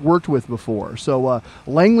hadn't worked with before. So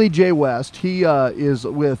Langley J. West, he is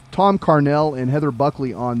with Tom Carnell and Heather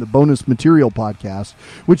Buckley on the Bonus Material podcast,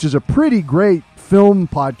 which is a pretty great film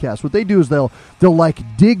podcast. What they do is they'll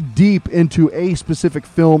dig deep into a specific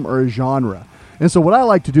film or a genre. And so what I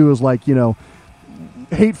like to do is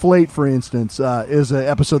Hateful Eight, for instance, is an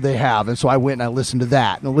episode they have, and so I went and I listened to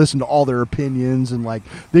that, and I listened to all their opinions, and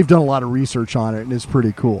they've done a lot of research on it, and it's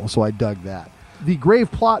pretty cool, so I dug that. The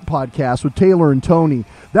Grave Plot podcast with Taylor and Tony,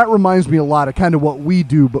 that reminds me a lot of kind of what we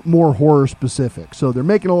do, but more horror specific. So they're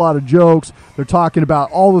making a lot of jokes, they're talking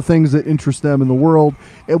about all the things that interest them in the world,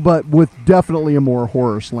 but with definitely a more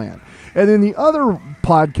horror slant. And then the other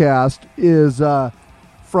podcast is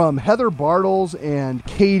from Heather Bartles and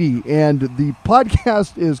Katie, and the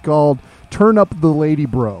podcast is called Turn Up the Lady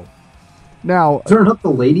Bro. Now, Turn Up the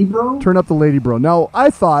Lady Bro? Turn Up the Lady Bro. Now,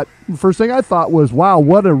 the first thing I thought was, wow,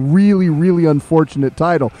 what a really, really unfortunate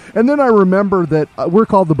title. And then I remember that we're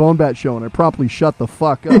called the BoneBat Show, and I promptly shut the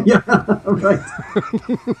fuck up. Yeah, right.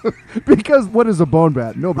 Because what is a bone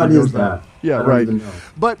bat? Nobody knows that. Yeah, right.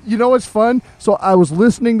 But you know what's fun? So I was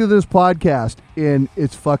listening to this podcast, and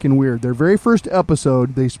it's fucking weird. Their very first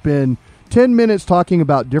episode, they spend 10 minutes talking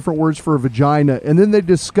about different words for a vagina, and then they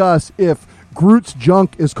discuss if Groot's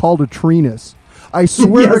junk is called a treenus. I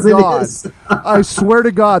swear to God, I swear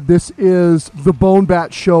to God, this is the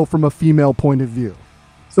BoneBat Show from a female point of view.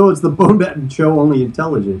 So it's the BoneBat Show, only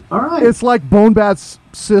intelligent. All right. It's like BoneBat's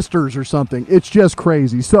sisters or something. It's just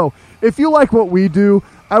crazy. So if you like what we do,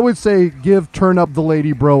 I would say give Turn Up the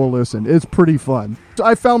Lady Bro a listen. It's pretty fun.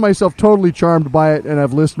 I found myself totally charmed by it, and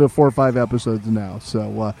I've listened to 4 or 5 episodes now.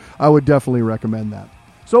 So I would definitely recommend that.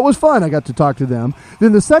 So it was fun. I got to talk to them.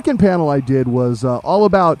 Then the second panel I did was all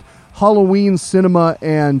about Halloween cinema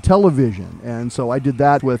and television. And so I did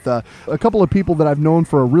that with a couple of people that I've known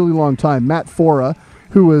for a really long time. Matt Fora,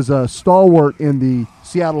 who is a stalwart in the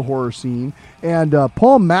Seattle horror scene, and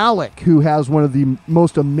Paul Malik, who has one of the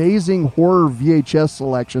most amazing horror VHS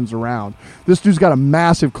selections around. This dude's got a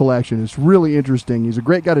massive collection. It's really interesting. He's a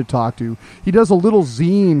great guy to talk to. He does a little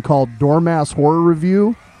zine called Dormouse Horror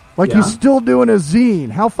Review. Like he's still doing a zine.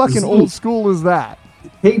 How fucking old school is that?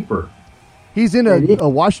 Paper. He's in a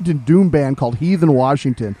Washington Doom band called Heathen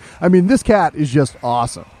Washington. I mean, this cat is just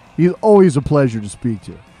awesome. He's always a pleasure to speak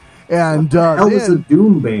to. And what the hell is a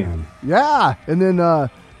Doom band? Yeah, and then no,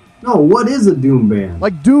 what is a Doom band?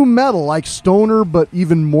 Like doom metal, like stoner, but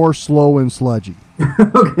even more slow and sludgy.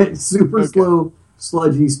 Okay, super slow,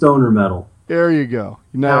 sludgy stoner metal. There you go.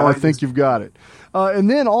 Now I think you've got it. And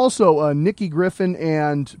then also Nikki Griffin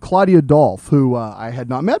and Claudia Dolph, who I had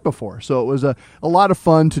not met before. So it was a lot of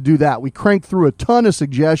fun to do that. We cranked through a ton of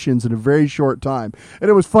suggestions in a very short time. And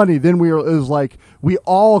it was funny. Then it was like we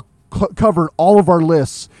all covered all of our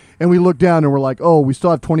lists. And we looked down and we're like, oh, we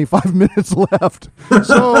still have 25 minutes left.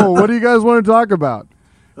 So what do you guys want to talk about?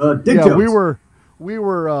 Jokes. We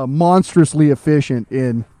were monstrously efficient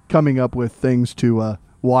in coming up with things to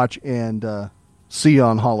watch and see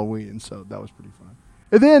on Halloween. So that was pretty fun.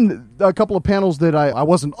 And then a couple of panels that I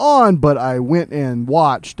wasn't on, but I went and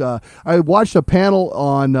watched. I watched a panel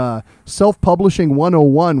on Self-Publishing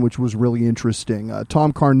 101, which was really interesting.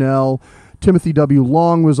 Tom Carnell, Timothy W.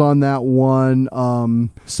 Long was on that one.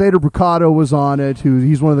 Seder Brucato was on it.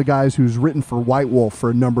 He's one of the guys who's written for White Wolf for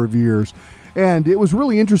a number of years. And it was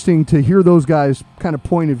really interesting to hear those guys' kind of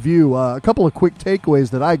point of view. A couple of quick takeaways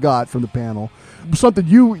that I got from the panel.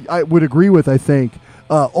 Something I would agree with, I think.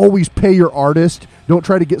 Always pay your artist. Don't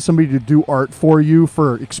try to get somebody to do art for you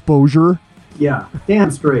for exposure. Yeah, damn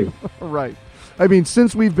straight. Right. I mean,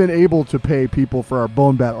 since we've been able to pay people for our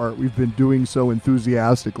BoneBat art, we've been doing so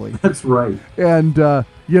enthusiastically. That's right. And,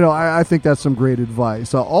 I think that's some great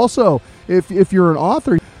advice. Also, if you're an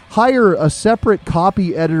author, hire a separate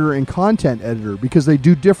copy editor and content editor because they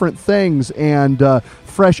do different things, and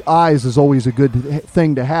fresh eyes is always a good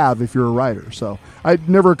thing to have if you're a writer. So it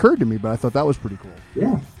never occurred to me, but I thought that was pretty cool.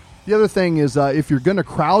 Yeah. The other thing is if you're going to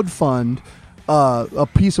crowdfund a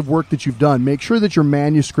piece of work that you've done, make sure that your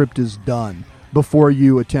manuscript is done before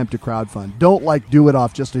you attempt to crowdfund. Don't do it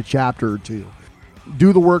off just a chapter or two.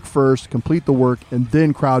 Do the work first, complete the work, and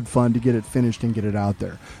then crowdfund to get it finished and get it out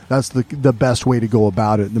there. That's the best way to go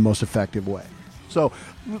about it, the most effective way. So,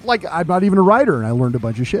 I'm not even a writer, and I learned a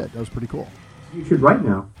bunch of shit. That was pretty cool. You should write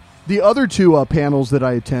now. The other two panels that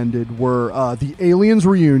I attended were the Aliens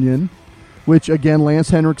Reunion, which, again, Lance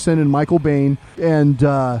Henriksen and Michael Bain, and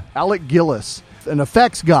Alec Gillis, an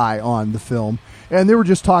effects guy on the film. And they were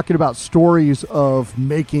just talking about stories of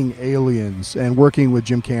making Aliens and working with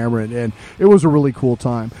Jim Cameron, and it was a really cool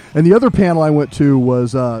time. And the other panel I went to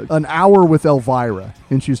was an hour with Elvira,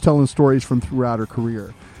 and she was telling stories from throughout her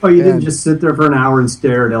career. Oh, you didn't just sit there for an hour and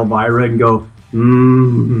stare at Elvira and go,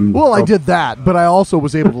 Well, I did that, but I also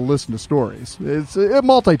was able to listen to stories. It's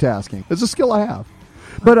multitasking. It's a skill I have.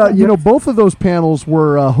 But, both of those panels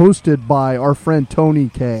were hosted by our friend Tony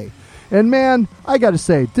K. And, man, I got to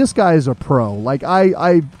say, this guy is a pro.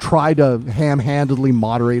 I try to ham-handedly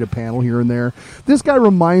moderate a panel here and there. This guy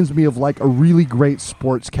reminds me of, a really great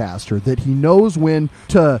sportscaster, that he knows when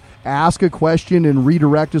to ask a question and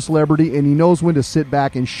redirect a celebrity, and he knows when to sit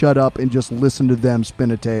back and shut up and just listen to them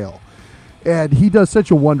spin a tale. And he does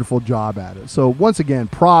such a wonderful job at it. So, once again,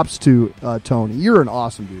 props to Tony. You're an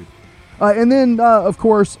awesome dude. And then, of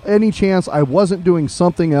course, any chance I wasn't doing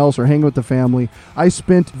something else or hanging with the family, I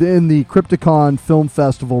spent in the Crypticon Film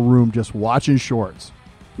Festival room just watching shorts.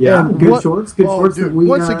 Yeah, good shorts. Dude,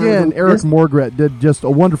 once again, Eric Morgret did just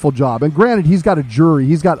a wonderful job. And granted, he's got a jury.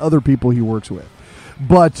 He's got other people he works with.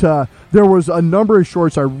 But there was a number of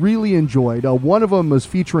shorts I really enjoyed. One of them was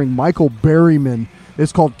featuring Michael Berryman.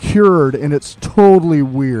 It's called Cured, and it's totally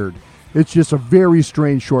weird. It's just a very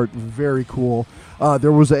strange short, very cool.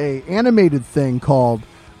 There was a animated thing called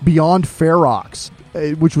Beyond Ferox,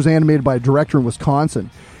 which was animated by a director in Wisconsin.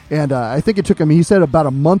 And I think it took him, he said, about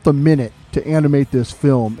a month a minute to animate this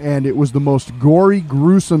film. And it was the most gory,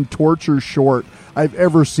 gruesome torture short I've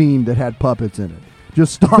ever seen that had puppets in it.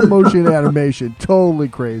 Just stop-motion animation. Totally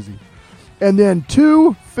crazy. And then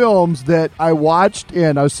two films that I watched,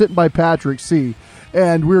 and I was sitting by Patrick C.,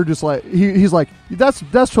 and we were just like, he's like, that's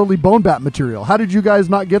totally BoneBat material. How did you guys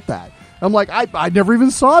not get that? I'm like, I never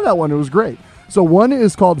even saw that one. It was great. So one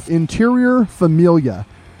is called Interior Familia.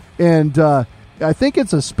 And I think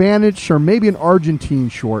it's a Spanish or maybe an Argentine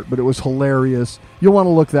short, but it was hilarious. You'll want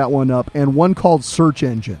to look that one up. And one called Search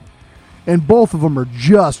Engine. And both of them are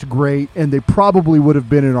just great, and they probably would have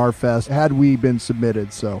been in our fest had we been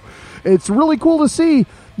submitted. So it's really cool to see.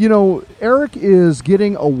 Eric is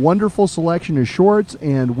getting a wonderful selection of shorts,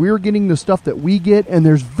 and we're getting the stuff that we get, and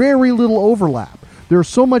there's very little overlap. There's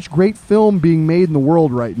so much great film being made in the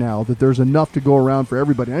world right now that there's enough to go around for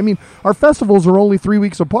everybody. I mean, our festivals are only 3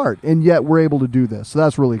 weeks apart, and yet we're able to do this. So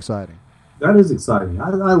that's really exciting. That is exciting. I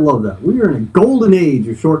love that. We are in a golden age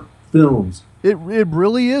of short films. It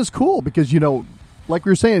really is cool because, like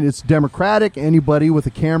we were saying, it's democratic. Anybody with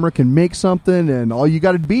a camera can make something, and all you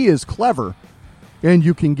got to be is clever. And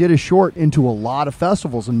you can get a short into a lot of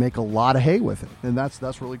festivals and make a lot of hay with it. And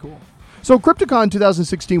that's really cool. So CryptiCon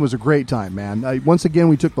 2016 was a great time, man. Once again,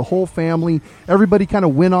 we took the whole family. Everybody kind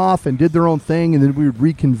of went off and did their own thing, and then we would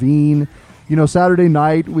reconvene. Saturday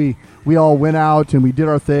night, we all went out and we did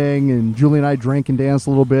our thing, and Julie and I drank and danced a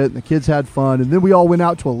little bit, and the kids had fun. And then we all went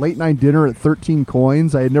out to a late-night dinner at 13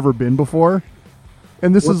 Coins. I had never been before.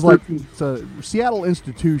 And this is like, it's a Seattle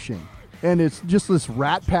institution. And it's just this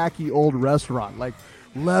rat-packy old restaurant, like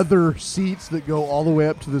leather seats that go all the way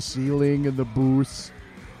up to the ceiling and the booths.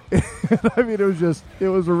 And, I mean, it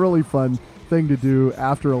was a really fun thing to do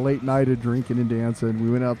after a late night of drinking and dancing.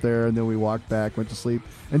 We went out there and then we walked back, went to sleep,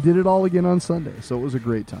 and did it all again on Sunday. So it was a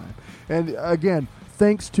great time. And again,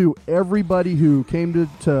 thanks to everybody who came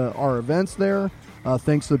to our events there.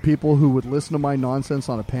 Thanks to the people who would listen to my nonsense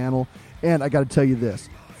on a panel. And I got to tell you this.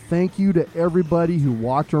 Thank you to everybody who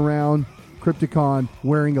walked around CryptiCon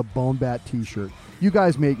wearing a BoneBat t-shirt. You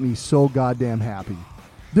guys make me so goddamn happy.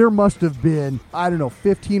 There must have been,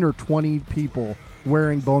 15 or 20 people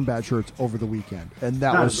wearing BoneBat shirts over the weekend. And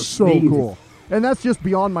that was so cool. And that's just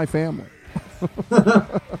beyond my family.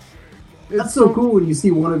 That's so cool when you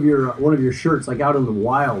see one of your shirts like out in the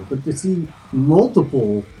wild, but to see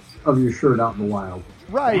multiple of your shirt out in the wild.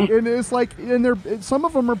 Right, and it's like, some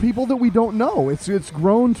of them are people that we don't know. It's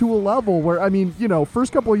grown to a level where,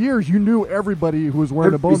 first couple of years, you knew everybody who was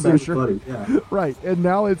wearing a BoneBat shirt. Yeah. Right, and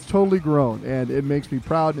now it's totally grown, and it makes me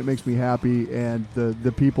proud, and it makes me happy, and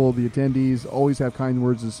the people, the attendees, always have kind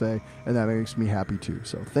words to say, and that makes me happy too.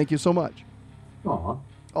 So thank you so much. Aw.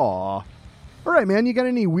 All right, man, you got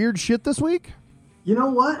any weird shit this week? You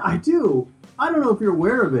know what? I do. I don't know if you're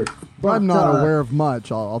aware of it. But, I'm not aware of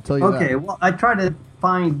much, I'll tell you that. Okay, well, I try to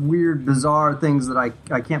find weird, bizarre things that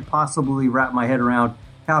I can't possibly wrap my head around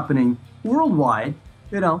happening worldwide,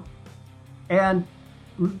 And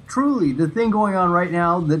truly, the thing going on right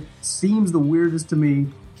now that seems the weirdest to me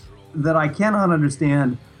that I cannot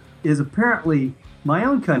understand is apparently my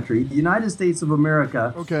own country, the United States of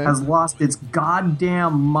America, has lost its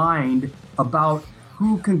goddamn mind about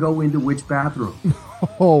who can go into which bathroom.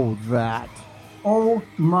 Oh, that. Oh,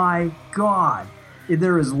 my God.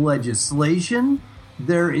 There is legislation.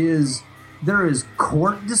 There is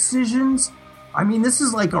court decisions. I mean, this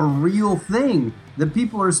is like a real thing that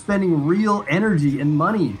people are spending real energy and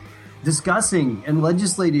money discussing and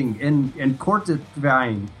legislating and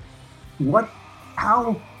court-defying.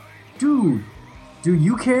 Dude, do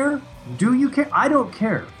you care? Do you care? I don't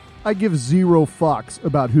care. I give zero fucks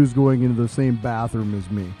about who's going into the same bathroom as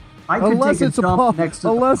me. Unless it's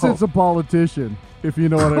a politician, if you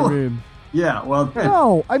know what I mean. Yeah, well...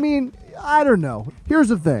 No, I mean, I don't know. Here's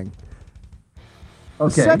the thing.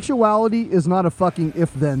 Okay. Sexuality is not a fucking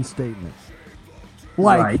if-then statement.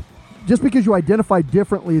 Like, just because you identify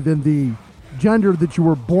differently than the gender that you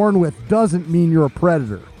were born with doesn't mean you're a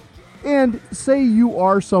predator. And say you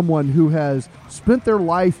are someone who has spent their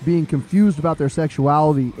life being confused about their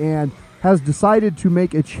sexuality and has decided to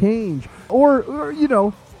make a change. Or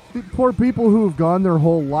poor people who have gone their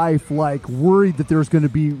whole life worried that there's going to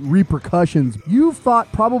be repercussions. You've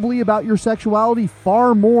thought probably about your sexuality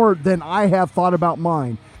far more than I have thought about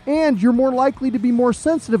mine. And you're more likely to be more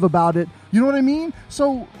sensitive about it. You know what I mean?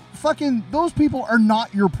 So fucking those people are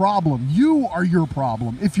not your problem. You are your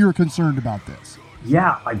problem if you're concerned about this.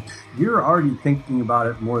 Yeah, you're already thinking about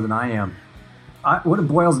it more than I am. What it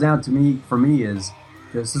boils down for me is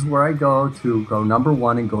this is where I go number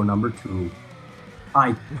one and go number two.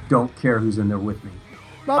 I don't care who's in there with me.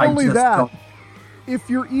 Not only that, if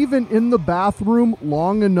you're even in the bathroom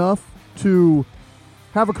long enough to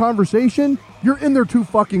have a conversation, you're in there too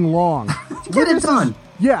fucking long. Get it done.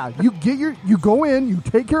 You go in, you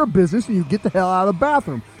take care of business, and you get the hell out of the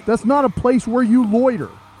bathroom. That's not a place where you loiter.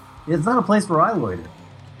 It's not a place where I loiter.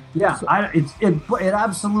 Yeah, so, it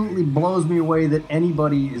absolutely blows me away that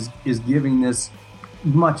anybody is giving this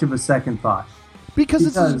much of a second thought. Because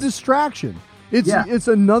it's a distraction. It's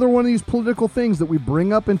another one of these political things that we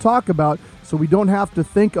bring up and talk about so we don't have to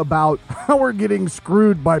think about how we're getting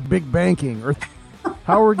screwed by big banking or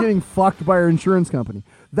how we're getting fucked by our insurance company.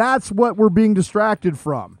 That's what we're being distracted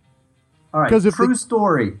from. All right, true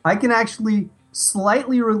story. I can actually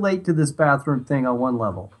slightly relate to this bathroom thing on one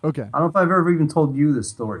level. Okay. I don't know if I've ever even told you this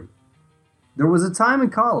story. There was a time in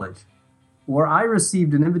college where I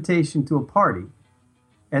received an invitation to a party,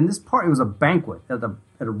 and this party was a banquet at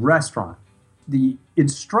a restaurant. The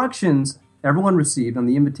instructions everyone received on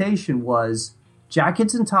the invitation was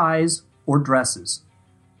jackets and ties or dresses.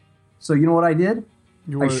 So you know what I did?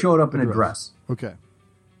 I showed up in a dress. Okay.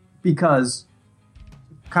 Because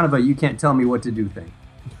kind of a you can't tell me what to do thing.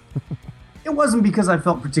 It wasn't because I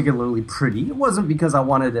felt particularly pretty. It wasn't because I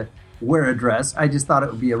wanted to wear a dress. I just thought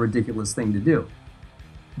it would be a ridiculous thing to do.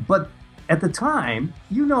 But at the time,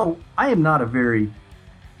 you know, I am not a very,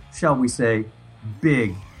 shall we say,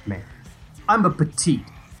 big man. I'm a petite.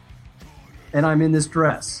 And I'm in this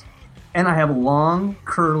dress. And I have long,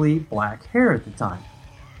 curly, black hair at the time.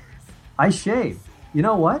 I shaved. You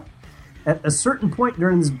know what? At a certain point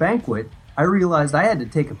during this banquet, I realized I had to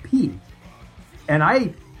take a pee. And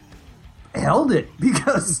I held it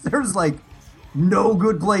because there's like no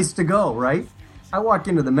good place to go, right? I walk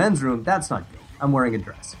into the men's room, that's not good. I'm wearing a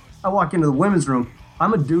dress. I walk into the women's room,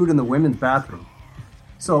 I'm a dude in the women's bathroom.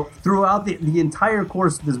 So throughout the entire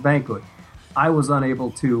course of this banquet, I was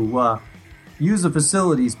unable to use the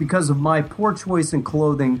facilities because of my poor choice in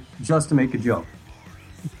clothing just to make a joke.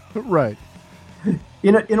 Right.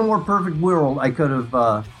 In a more perfect world, I could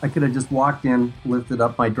have just walked in, lifted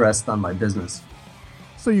up my dress, done my business.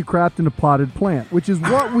 So you crapped in a potted plant, which is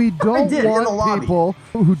what we don't want people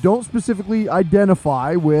who don't specifically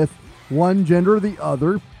identify with one gender or the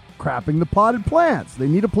other crapping the potted plants. They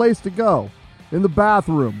need a place to go. In the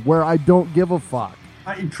bathroom, where I don't give a fuck.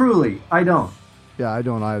 Truly, I don't. Yeah, I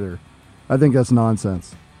don't either. I think that's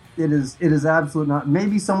nonsense. It is absolute not.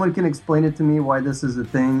 Maybe someone can explain it to me why this is a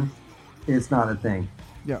thing. It's not a thing.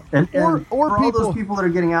 Yeah. And or for people, all those people that are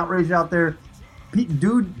getting outraged out there,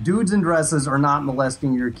 dudes in dresses are not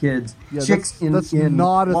molesting your kids. Yeah, Chicks in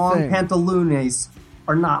not a long thing. pantalones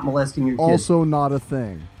are not molesting your kids. Also not a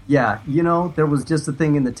thing. Yeah, you know, there was just a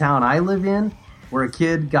thing in the town I live in where a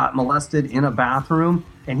kid got molested in a bathroom,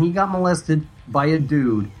 and he got molested by a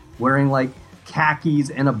dude wearing like khakis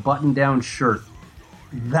and a button-down shirt.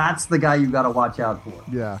 That's the guy you got to watch out for.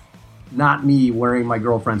 Yeah. Not me wearing my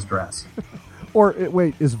girlfriend's dress. Or,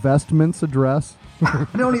 wait, is vestments a dress? I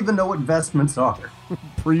don't even know what vestments are.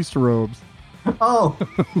 Priest robes. Oh.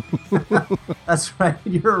 That's right.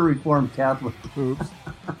 You're a Reformed Catholic. Oops.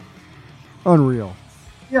 Unreal.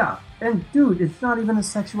 Yeah. And, dude, it's not even a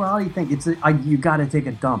sexuality thing. You got to take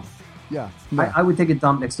a dump. Yeah. No. I would take a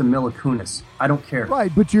dump next to Mila Kunis. I don't care.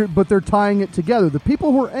 Right, but they're tying it together. The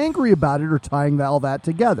people who are angry about it are tying all that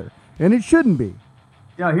together. And it shouldn't be.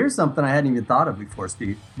 Yeah, here's something I hadn't even thought of before,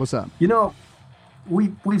 Steve. What's that? You know,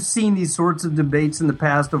 we've seen these sorts of debates in the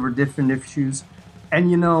past over different issues.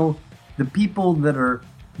 And, you know, the people that are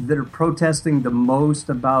protesting the most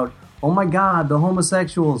about, oh, my God, the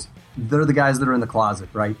homosexuals, they're the guys that are in the closet,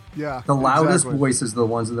 right? Yeah, the loudest exactly. voices are the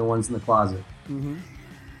ones in the closet. Mm-hmm.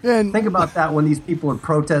 And think about that when these people are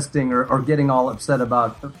protesting or getting all upset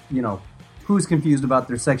about, you know, who's confused about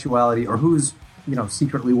their sexuality or who's, you know,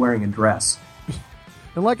 secretly wearing a dress.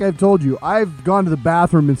 And like I've told you, I've gone to the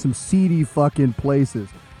bathroom in some seedy fucking places.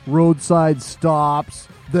 Roadside stops,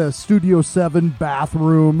 the Studio 7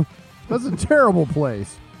 bathroom. That's a terrible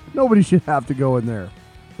place. Nobody should have to go in there.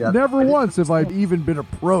 Yeah, never once have I even been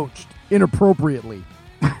approached inappropriately.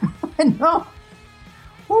 I know.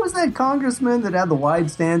 What was that congressman that had the wide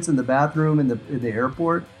stance in the bathroom in the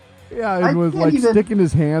airport? Yeah, and was like sticking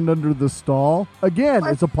his hand under the stall. Again,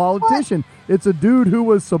 it's a politician. What? It's a dude who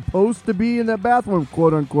was supposed to be in that bathroom,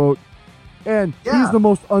 quote unquote. And he's the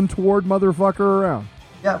most untoward motherfucker around.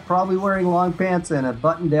 Yeah, probably wearing long pants and a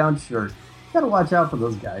button-down shirt. Gotta watch out for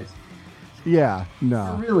those guys. Yeah,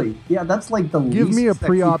 no. Really? Yeah, that's like the Give least me a sexy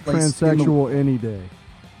pre-op place transsexual any day.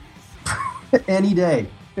 Any day.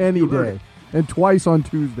 Any day. And twice on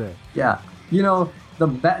Tuesday. Yeah. You know, the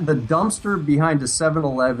dumpster behind a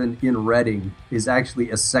 7-Eleven in Reading is actually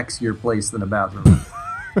a sexier place than a bathroom.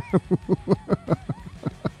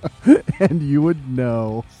 And you would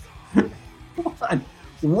know.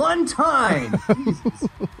 One time! Jesus.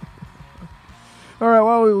 All right,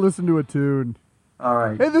 why don't we listen to a tune? All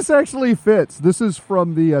right. Hey, this actually fits. This is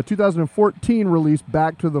from the 2014 release,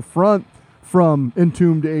 Back to the Front, from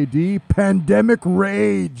Entombed AD, Pandemic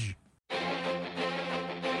Rage.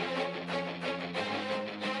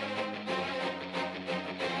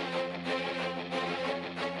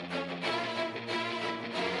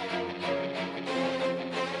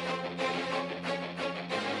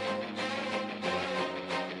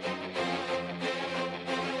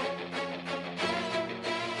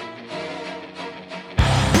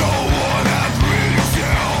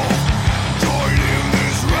 Join in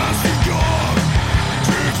this rusty dog,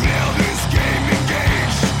 declare this game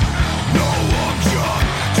engaged.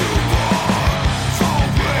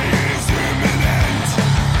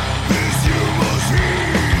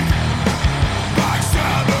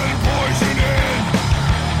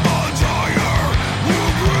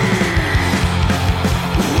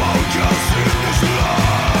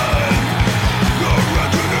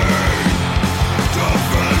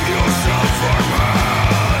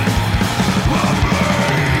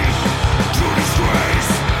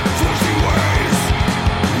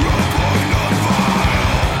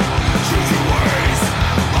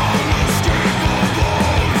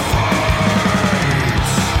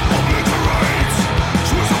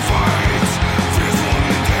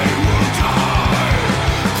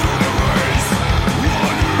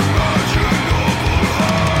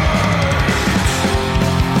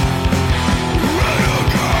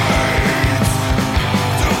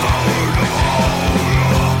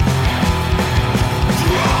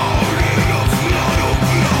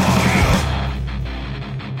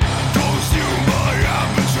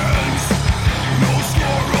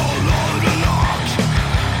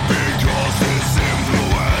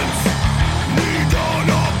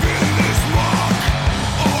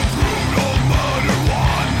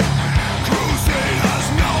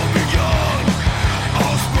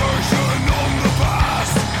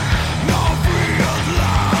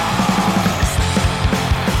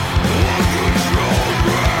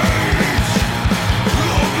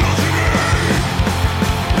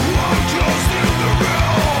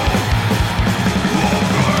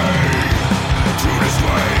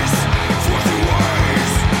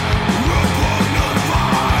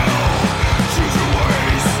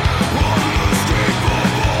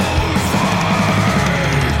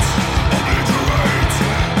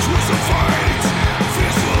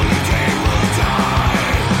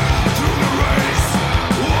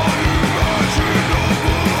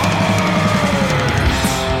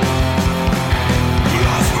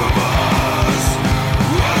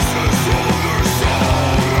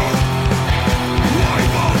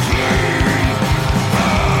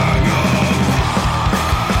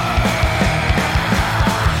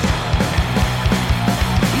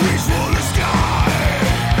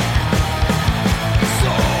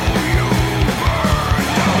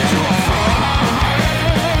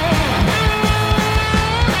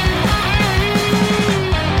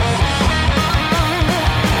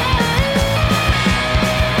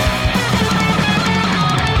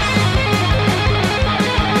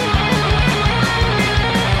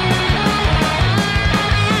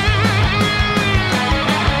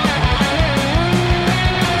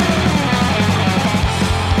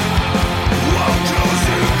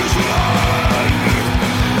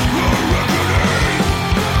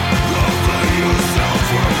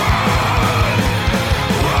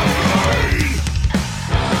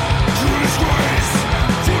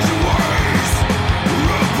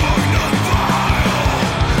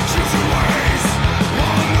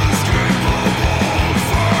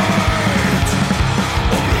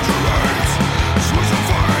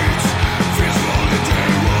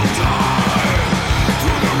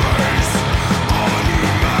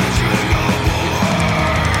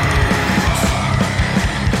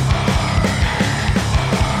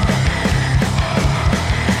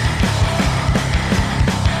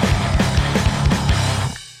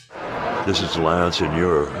 This is Lance, and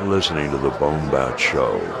you're listening to the BoneBat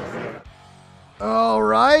Show. All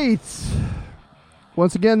right.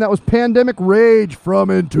 Once again, that was Pandemic Rage from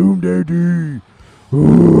Entombed AD.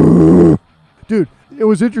 Dude, it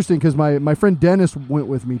was interesting because my friend Dennis went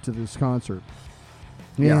with me to this concert.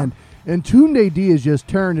 And Entombed AD is just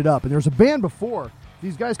tearing it up. And there's a band before,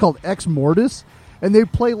 these guys called Ex Mortis, and they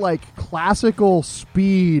play like classical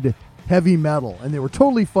speed heavy metal. And they were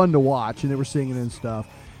totally fun to watch, and they were singing and stuff.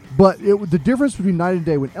 But the difference between night and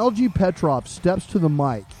day, when LG Petrov steps to the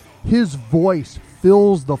mic, his voice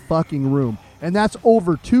fills the fucking room. And that's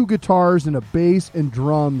over 2 guitars and a bass and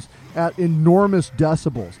drums at enormous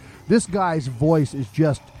decibels. This guy's voice is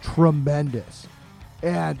just tremendous.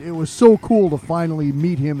 And it was so cool to finally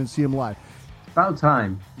meet him and see him live. About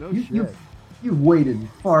time. No shit. You've waited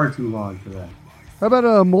far too long for that. How about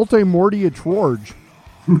a Multimedia Triage?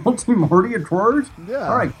 Multimedia Triage? Yeah.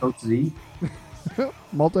 All right, Coach Z.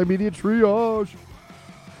 Multimedia Triage.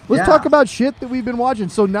 Let's talk about shit that we've been watching.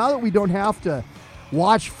 So now that we don't have to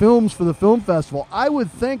watch films for the film festival, I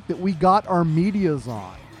would think that we got our medias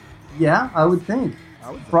on. Yeah, I would think.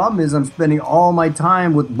 Problem is I'm spending all my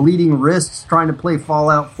time with bleeding wrists trying to play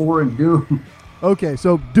Fallout 4 and Doom. Okay,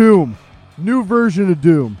 so Doom. New version of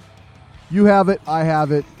Doom. You have it, I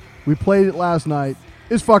have it. We played it last night.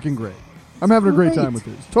 It's fucking great. I'm having a great time with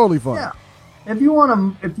it. It's totally fun. Yeah. If you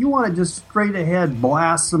want to just straight ahead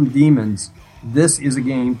blast some demons, this is a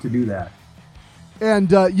game to do that.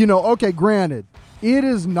 And okay, granted, it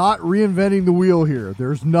is not reinventing the wheel here.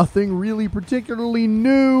 There's nothing really particularly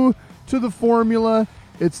new to the formula.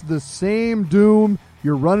 It's the same Doom.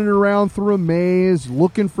 You're running around through a maze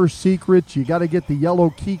looking for secrets. You got to get the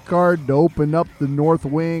yellow key card to open up the north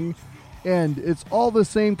wing. And it's all the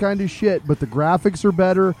same kind of shit, but the graphics are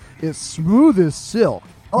better. It's smooth as silk.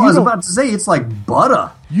 Oh, I was about to say, it's like butter.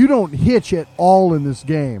 You don't hitch at all in this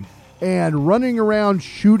game. And running around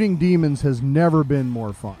shooting demons has never been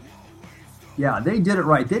more fun. Yeah, they did it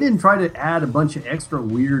right. They didn't try to add a bunch of extra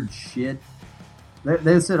weird shit.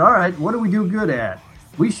 They said, all right, what do we do good at?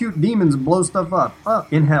 We shoot demons and blow stuff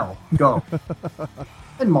up. In hell. Go.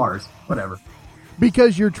 And Mars. Whatever.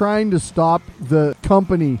 Because you're trying to stop the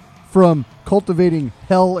company from cultivating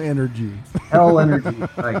hell energy. Hell energy,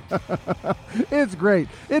 right. It's great.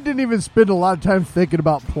 It didn't even spend a lot of time thinking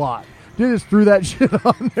about plot. They just threw that shit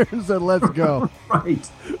on there and said, let's go. Right.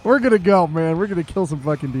 We're going to go, man. We're going to kill some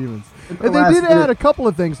fucking demons. And they did add a couple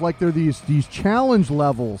of things, like there are these challenge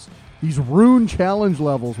levels, these rune challenge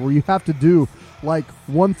levels where you have to do like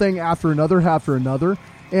one thing after another.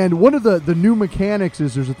 And one of the new mechanics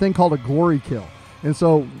is there's a thing called a glory kill. And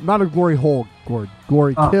so, not a glory hole, Gord,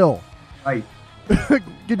 glory kill. Right. Could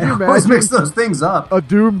you imagine? Always mix those things up. A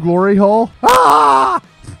Doom glory hole? Ah!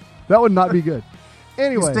 That would not be good.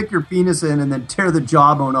 Anyway. You stick your penis in and then tear the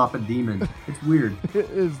jawbone off a demon. It's weird. It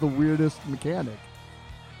is the weirdest mechanic.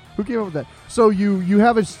 Who came up with that? So you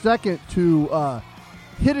have a second to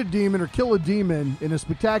hit a demon or kill a demon in a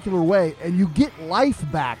spectacular way, and you get life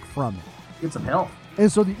back from it. Get some health. And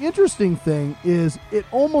so the interesting thing is it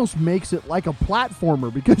almost makes it like a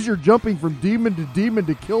platformer because you're jumping from demon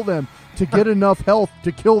to kill them to get enough health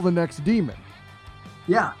to kill the next demon.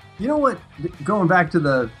 Yeah. You know what? Going back to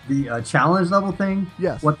the challenge level thing,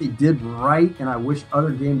 yes. What they did right, and I wish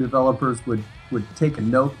other game developers would take a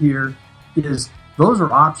note here, is those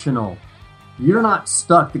are optional. You're not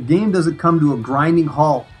stuck. The game doesn't come to a grinding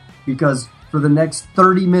halt because for the next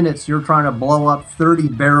 30 minutes you're trying to blow up 30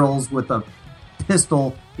 barrels with a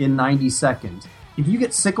pistol in 90 seconds. If you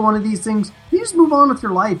get sick of one of these things, you just move on with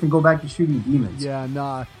your life and go back to shooting demons. Yeah,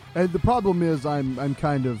 nah. And the problem is I'm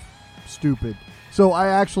kind of stupid. So I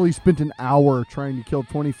actually spent an hour trying to kill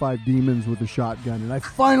 25 demons with a shotgun, and I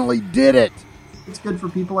finally did it! It's good for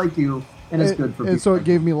people like you, and it's good for people And so it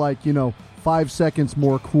gave me 5 seconds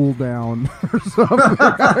more cooldown or something.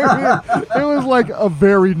 I mean, it was like a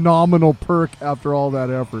very nominal perk after all that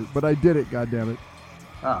effort, but I did it, goddammit.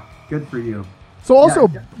 Ah, good for you. So also,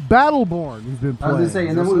 Battleborn we've been playing. I was going to say,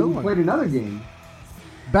 and then we played another game.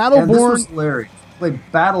 Battleborn. And this was hilarious. We played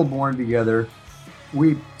Battleborn together.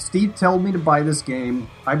 Steve told me to buy this game.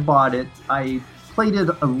 I bought it. I played it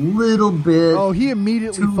a little bit. Oh, he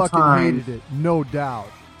immediately fucking hated it, no doubt.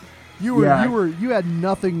 You had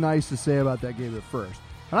nothing nice to say about that game at first.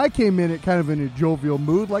 And I came in it kind of in a jovial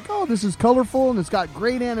mood, like, oh, this is colorful and it's got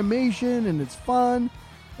great animation and it's fun.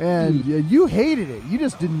 And you hated it. You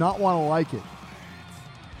just did not want to like it.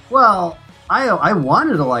 Well, I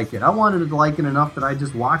wanted to like it. I wanted to like it enough that I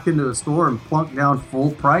just walked into the store and plunked down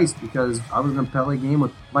full price because I was going to play a game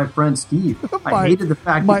with my friend Steve. I hated the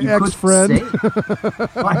fact that you couldn't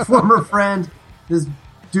say. My former friend, this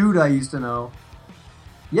dude I used to know.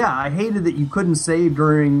 Yeah, I hated that you couldn't save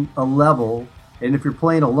during a level, and if you're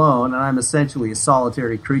playing alone, and I'm essentially a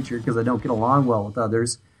solitary creature because I don't get along well with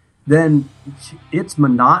others, then it's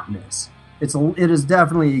monotonous. It is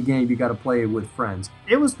definitely a game you got to play with friends.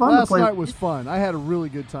 It was fun to play. Last night was fun. I had a really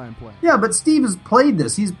good time playing. Yeah, but Steve has played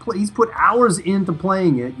this. He's put hours into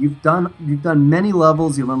playing it. You've done many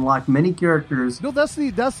levels. You've unlocked many characters. No, that's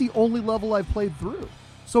the only level I've played through.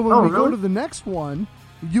 So when we go to the next one,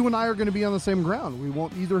 you and I are going to be on the same ground. We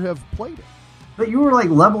won't either have played it. But you were like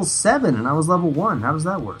level 7 and I was level 1. How does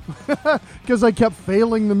that work? Because I kept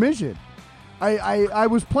failing the mission. I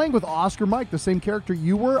was playing with Oscar Mike, the same character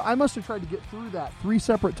you were. I must have tried to get through that 3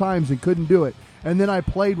 separate times and couldn't do it. And then I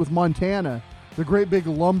played with Montana, the great big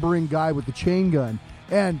lumbering guy with the chain gun.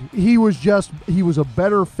 And he was a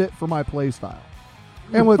better fit for my playstyle.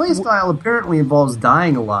 And your playstyle apparently involves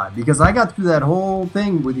dying a lot, because I got through that whole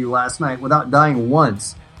thing with you last night without dying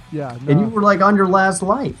once. Yeah. No. And you were like on your last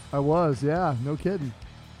life. I was, yeah. No kidding.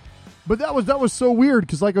 But that was so weird,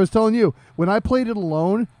 because like I was telling you, when I played it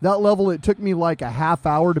alone, that level, it took me like a half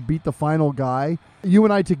hour to beat the final guy. You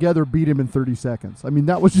and I together beat him in 30 seconds. I mean,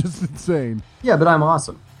 that was just insane. Yeah, but I'm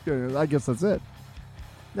awesome. I guess that's it.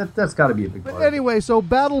 That's got to be a big part. But anyway, so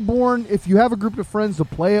Battleborn, if you have a group of friends to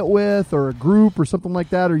play it with, or a group or something like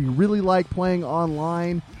that, or you really like playing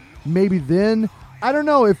online, maybe then, I don't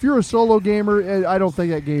know, if you're a solo gamer, I don't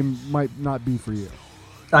think that game might not be for you.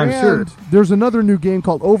 I'm sure. There's another new game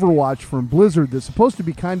called Overwatch from Blizzard that's supposed to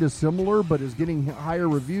be kind of similar, but is getting higher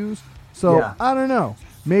reviews. So, yeah. I don't know.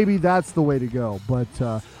 Maybe that's the way to go.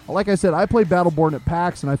 But like I said, I played Battleborn at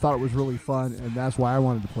PAX, and I thought it was really fun, and that's why I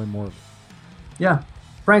wanted to play more of it. Yeah.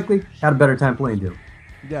 Frankly, had a better time playing Doom.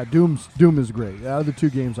 Yeah, Doom is great. Out of the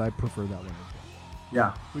 2 games, I prefer that one as well.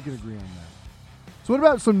 Yeah. We can agree on that. So what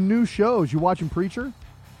about some new shows? You watching Preacher?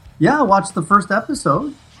 Yeah, I watched the first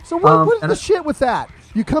episode. So what is the shit with that?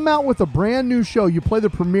 You come out with a brand new show, you play the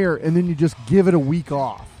premiere, and then you just give it a week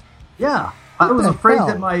off. Yeah. I was afraid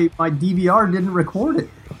that my DVR didn't record it.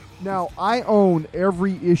 Now, I own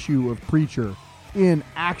every issue of Preacher in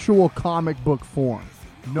actual comic book form.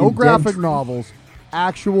 No graphic novels,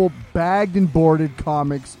 actual bagged and boarded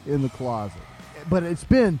comics in the closet. But it's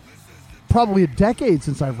been probably a decade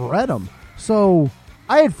since I've read them. So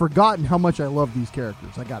I had forgotten how much I love these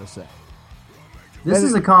characters, I gotta say. This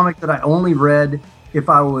is a comic that I only read if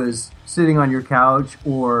I was sitting on your couch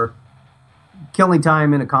or killing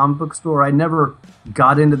time in a comic book store. I never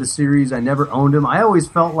got into the series. I never owned them. I always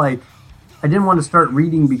felt like I didn't want to start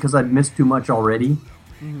reading because I'd missed too much already.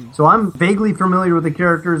 Mm-hmm. So I'm vaguely familiar with the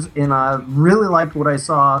characters, and I really liked what I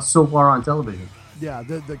saw so far on television. Yeah,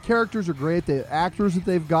 the characters are great. The actors that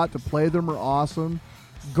they've got to play them are awesome.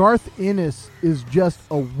 Garth Ennis is just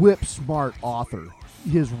a whip-smart author.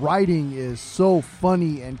 His writing is so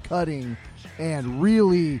funny and cutting and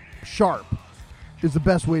really sharp is the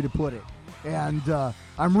best way to put it. And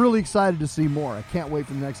I'm really excited to see more. I can't wait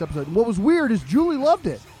for the next episode. And what was weird is Julie loved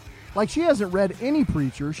it. Like, she hasn't read any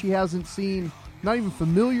Preacher. She hasn't seen, not even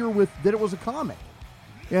familiar with that it was a comic.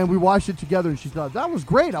 And we watched it together, and she thought, that was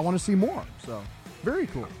great. I want to see more. So, very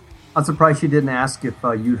cool. I'm surprised she didn't ask if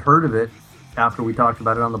you'd heard of it after we talked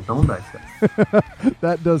about it on the BoneBat Show.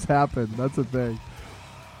 That does happen. That's a thing.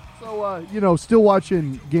 So, still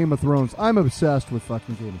watching Game of Thrones. I'm obsessed with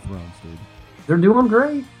fucking Game of Thrones, dude. They're doing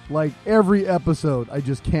great. Like, every episode, I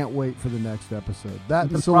just can't wait for the next episode. That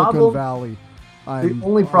and Silicon Valley. The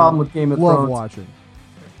only problem with Game of Thrones watching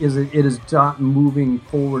is it is not moving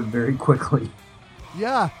forward very quickly.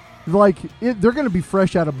 Yeah. Like, they're going to be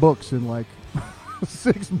fresh out of books in, like,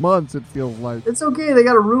 6 months, it feels like. It's okay. They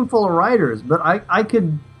got a room full of writers, but I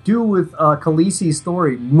could do with Khaleesi's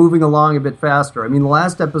story moving along a bit faster. I mean, the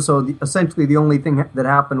last episode, essentially the only thing that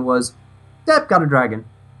happened was, Depp got a dragon.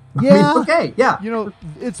 Yeah. I mean, okay, yeah.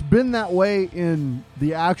 It's been that way in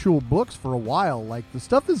the actual books for a while. Like, the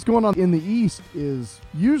stuff that's going on in the East is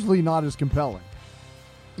usually not as compelling.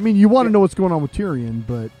 I mean, you want to know what's going on with Tyrion,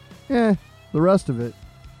 but, the rest of it.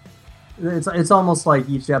 It's almost like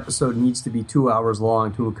each episode needs to be 2 hours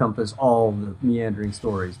long to encompass all the meandering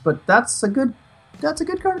stories. But that's a good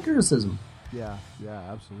criticism. Yeah,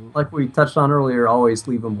 absolutely. Like we touched on earlier, always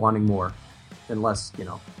leave them wanting more, unless,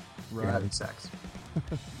 you're having sex.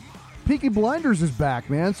 Peaky Blinders is back,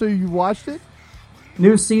 man. So you watched it?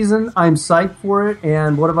 New season. I'm psyched for it.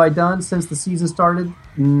 And what have I done since the season started?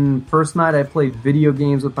 First night, I played video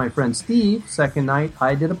games with my friend Steve. Second night,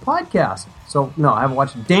 I did a podcast. So, no, I haven't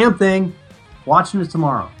watched a damn thing. Watching it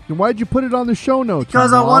tomorrow. Then why'd you put it on the show notes?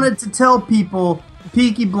 Because I wanted to tell people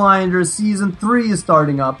Peaky Blinders Season 3 is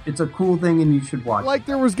starting up. It's a cool thing and you should watch it. Like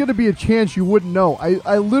there was going to be a chance you wouldn't know.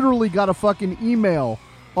 I literally got a fucking email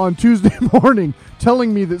on Tuesday morning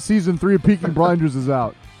telling me that season 3 of Peaky Blinders is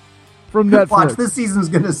out from Netflix. Watch, this season's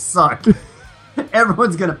going to suck.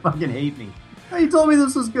 Everyone's going to fucking hate me. Oh, you told me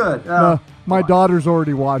this was good. My daughter's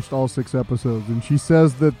already watched all 6 episodes, and she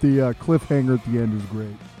says that the cliffhanger at the end is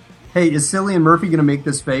great. Hey, is Cillian Murphy going to make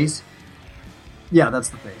this face? Yeah, that's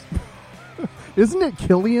the face. Isn't it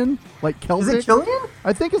Killian? Like Celtic? Is it Killian?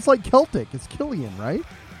 I think it's like Celtic. It's Killian, right?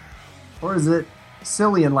 Or is it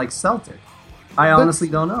Cillian like Celtic? I honestly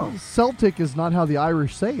don't know. Celtic is not how the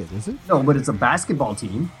Irish say it, is it? No, but it's a basketball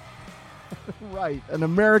team. Right, an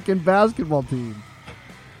American basketball team.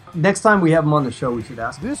 Next time we have him on the show, we should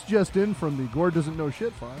ask him. This just in from the Gord Doesn't Know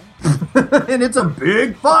Shit file. And it's a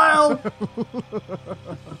big file!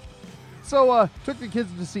 So, took the kids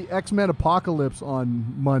to see Xmen Apocalypse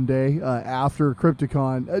on Monday after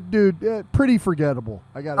Crypticon. Dude, pretty forgettable,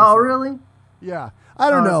 I gotta say. Oh, really? Yeah. I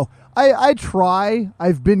don't know. I try.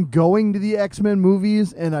 I've been going to the X-Men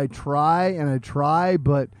movies, and I try,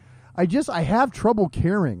 but I have trouble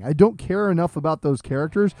caring. I don't care enough about those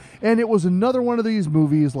characters. And it was another one of these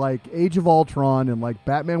movies like Age of Ultron and like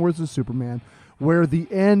Batman vs. Superman, where the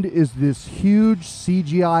end is this huge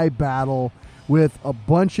CGI battle with a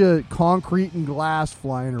bunch of concrete and glass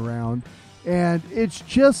flying around. And it's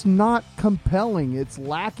just not compelling. It's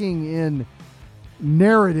lacking in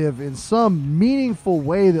narrative in some meaningful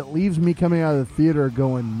way that leaves me coming out of the theater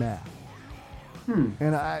going mad.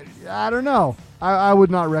 And I don't know. I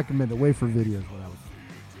would not recommend it. Wait for videos.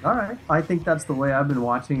 All right. I think that's the way I've been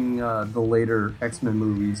watching the later X-Men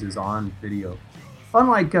movies is on video.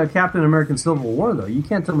 Unlike Captain America Civil War, though. You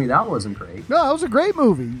can't tell me that wasn't great. No, that was a great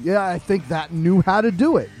movie. Yeah, I think that knew how to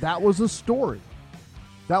do it. That was a story.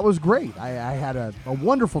 That was great. I had a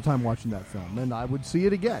wonderful time watching that film, and I would see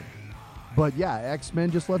it again. But yeah,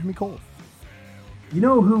 X-Men just left me cold. You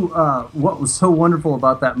know who? What was so wonderful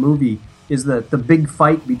about that movie is that the big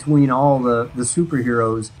fight between all the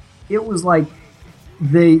superheroes. It was like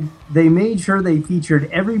they made sure they featured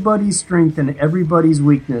everybody's strength and everybody's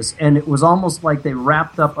weakness, and it was almost like they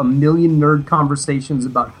wrapped up a million nerd conversations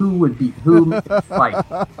about who would beat who in the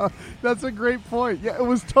fight. That's a great point. Yeah, it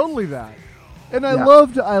was totally that. And I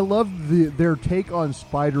loved their take on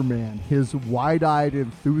Spider-Man, his wide-eyed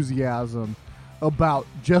enthusiasm about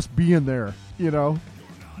just being there, you know?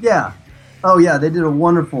 Yeah. Oh, yeah, they did a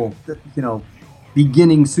wonderful,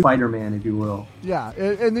 beginning Spider-Man, if you will. Yeah,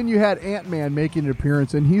 and then you had Ant-Man making an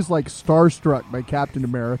appearance, and he's like starstruck by Captain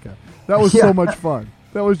America. That was so much fun.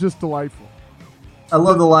 That was just delightful. I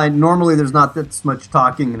love the line, normally there's not this much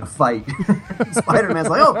talking in a fight. Spider-Man's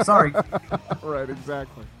like, oh, sorry. Right,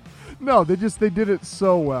 exactly. No, they did it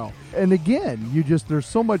so well. And again, there's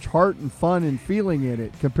so much heart and fun and feeling in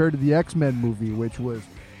it compared to the X-Men movie, which was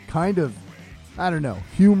kind of, I don't know,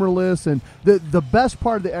 humorless. And the best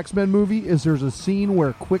part of the X-Men movie is there's a scene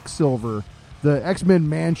where Quicksilver, the X-Men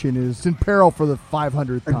mansion, is in peril for the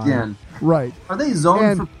 500th time. Again. Right. Are they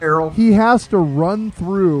zoned for peril? He has to run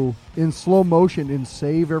through in slow motion and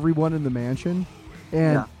save everyone in the mansion.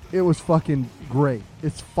 And it was fucking great.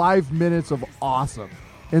 It's 5 minutes of awesome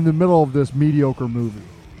in the middle of this mediocre movie.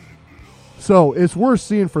 So it's worth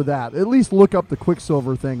seeing for that. At least look up the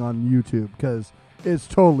Quicksilver thing on YouTube because it's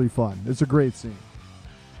totally fun. It's a great scene.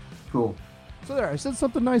 Cool. So there, I said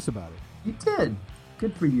something nice about it. You did.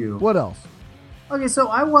 Good for you. What else? Okay, so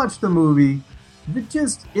I watched the movie.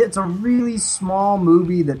 It's a really small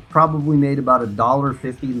movie that probably made about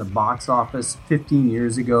 $1.50 in the box office 15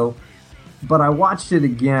 years ago. But I watched it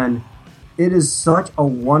again. It is such a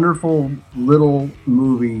wonderful little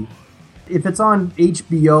movie. If it's on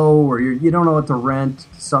HBO or you don't know what to rent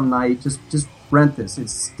some night, just rent this.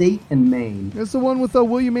 It's State and Main. It's the one with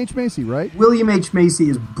William H. Macy, right? William H. Macy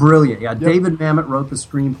is brilliant. Yeah, yep. David Mamet wrote the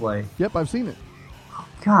screenplay. Yep, I've seen it.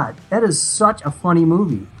 God, that is such a funny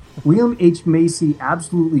movie. William H. Macy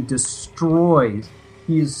absolutely destroys.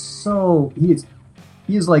 He is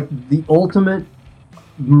like the ultimate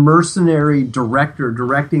mercenary director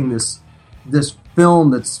directing this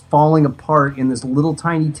film that's falling apart in this little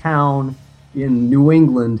tiny town in New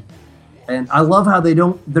England. And I love how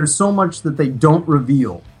there's so much that they don't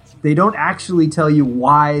reveal. They don't actually tell you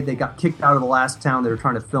why they got kicked out of the last town they were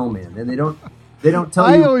trying to film in. And they don't tell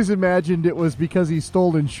you. I always imagined it was because he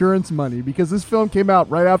stole insurance money because this film came out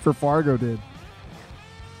right after Fargo did.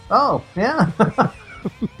 Oh, yeah.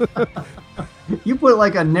 You put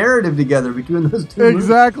like a narrative together between those two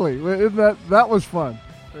Exactly. That was fun.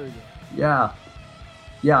 There you go.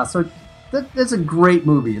 Yeah, so that's a great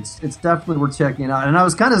movie. It's definitely worth checking out. And I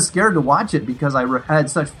was kind of scared to watch it because I had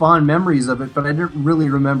such fond memories of it, but I didn't really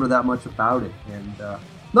remember that much about it. And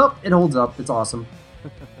nope, it holds up. It's awesome.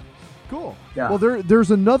 Cool. Yeah. Well,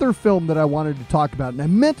 there's another film that I wanted to talk about, and I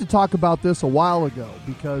meant to talk about this a while ago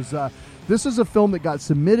because this is a film that got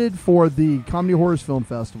submitted for the Comedy Horrors Film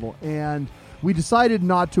Festival, and we decided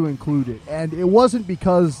not to include it. And it wasn't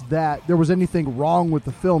because that there was anything wrong with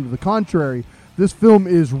the film. To the contrary, this film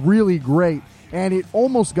is really great, and it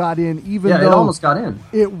almost got in, even though it almost got in.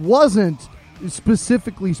 It wasn't,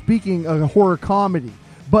 specifically speaking, a horror comedy.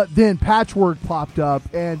 But then Patchwork popped up,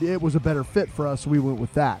 and it was a better fit for us, so we went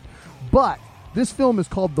with that. But this film is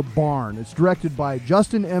called The Barn. It's directed by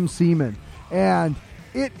Justin M. Seaman, and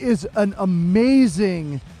it is an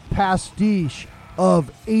amazing pastiche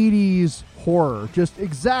of 80s horror, just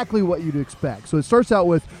exactly what you'd expect. So it starts out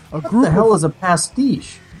with a group. What the hell is a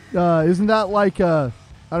pastiche? Isn't that like a...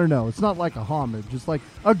 I don't know. It's not like a homage. It's like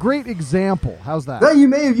a great example. How's that? Well, you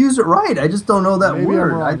may have used it right. I just don't know that Maybe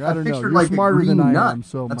word. I'm wrong. I don't know. You're like smarter than I nut. am,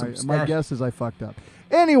 so That's my guess is I fucked up.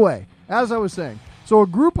 Anyway, as I was saying, so a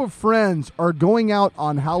group of friends are going out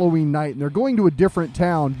on Halloween night, and they're going to a different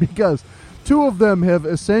town because two of them have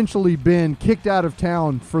essentially been kicked out of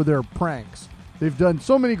town for their pranks. They've done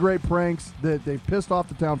so many great pranks that they've pissed off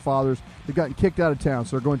the town fathers. They've gotten kicked out of town,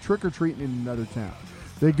 so they're going trick-or-treating in another town.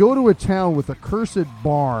 They go to a town with a cursed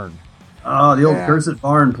barn. Oh, the old cursed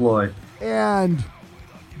barn ploy. And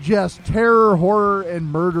just terror, horror, and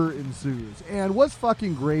murder ensues. And what's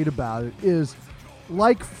fucking great about it is,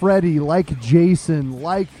 like Freddy, like Jason,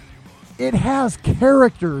 it has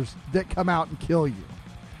characters that come out and kill you,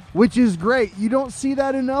 which is great. You don't see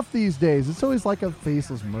that enough these days. It's always like a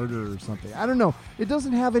faceless murder or something. I don't know. It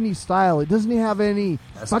doesn't have any style. It doesn't have any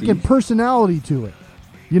fucking personality to it.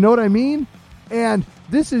 You know what I mean? And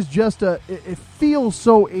this is just it feels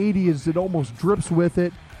so 80s, it almost drips with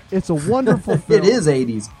it. It's a wonderful film. It is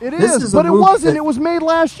 80s. It is, but it wasn't. It was made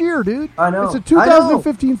last year, dude. I know. It's a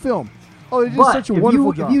 2015 film. Oh, they did such a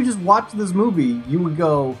wonderful job. If you just watch this movie, you would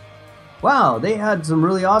go, wow, they had some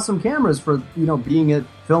really awesome cameras for, being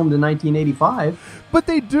filmed in 1985. But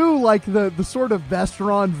they do, like, the sort of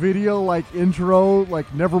Vestron video, like, intro,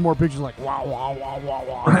 like, Nevermore Pictures, like, wow, wow, wow, wow,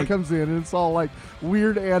 wow. Right. It comes in, and it's all, like,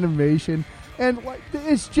 weird animation. And like,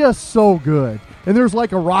 it's just so good. And there's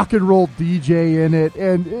like a rock and roll DJ in it.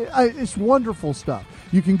 And it's wonderful stuff.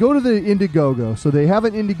 You can go to the Indiegogo. So they have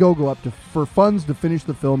an Indiegogo up for funds to finish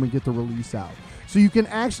the film and get the release out. So you can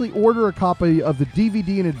actually order a copy of the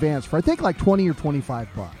DVD in advance for I think like $20 or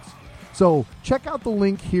 $25. So check out the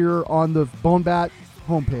link here on the BoneBat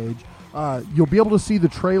homepage. You'll be able to see the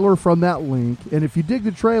trailer from that link. And if you dig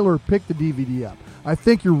the trailer, pick the DVD up. I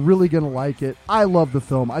think you're really going to like it. I love the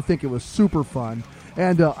film. I think it was super fun.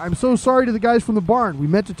 And I'm so sorry to the guys from the barn. We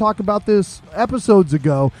meant to talk about this episodes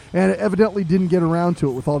ago, and evidently didn't get around to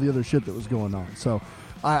it with all the other shit that was going on. So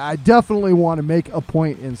I definitely want to make a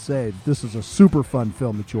point and say this is a super fun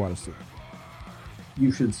film that you ought to see.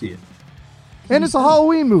 You should see it. And it's a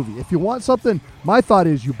Halloween movie. If you want something, my thought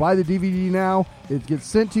is you buy the DVD now, it gets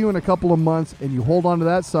sent to you in a couple of months, and you hold on to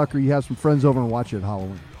that sucker. You have some friends over and watch it at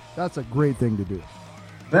Halloween. That's a great thing to do.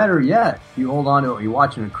 Better yet, you hold on to it, you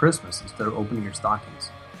watch it at Christmas instead of opening your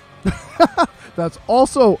stockings. That's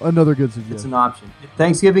also another good suggestion. It's an option.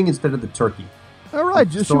 Thanksgiving instead of the turkey. All right,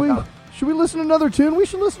 should we listen to another tune? We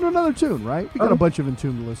should listen to another tune, right? We got a bunch of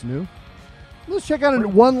Entombed to listen to. Let's check out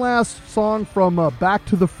one last song from Back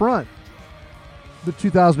to the Front, the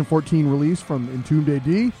 2014 release from Entombed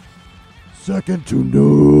AD, Second to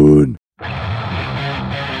None.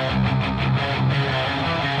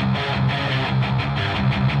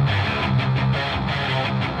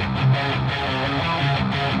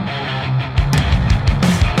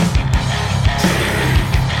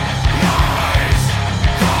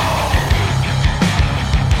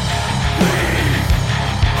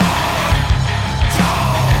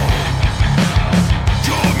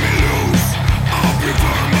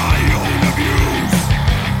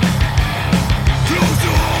 Close to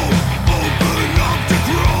home, open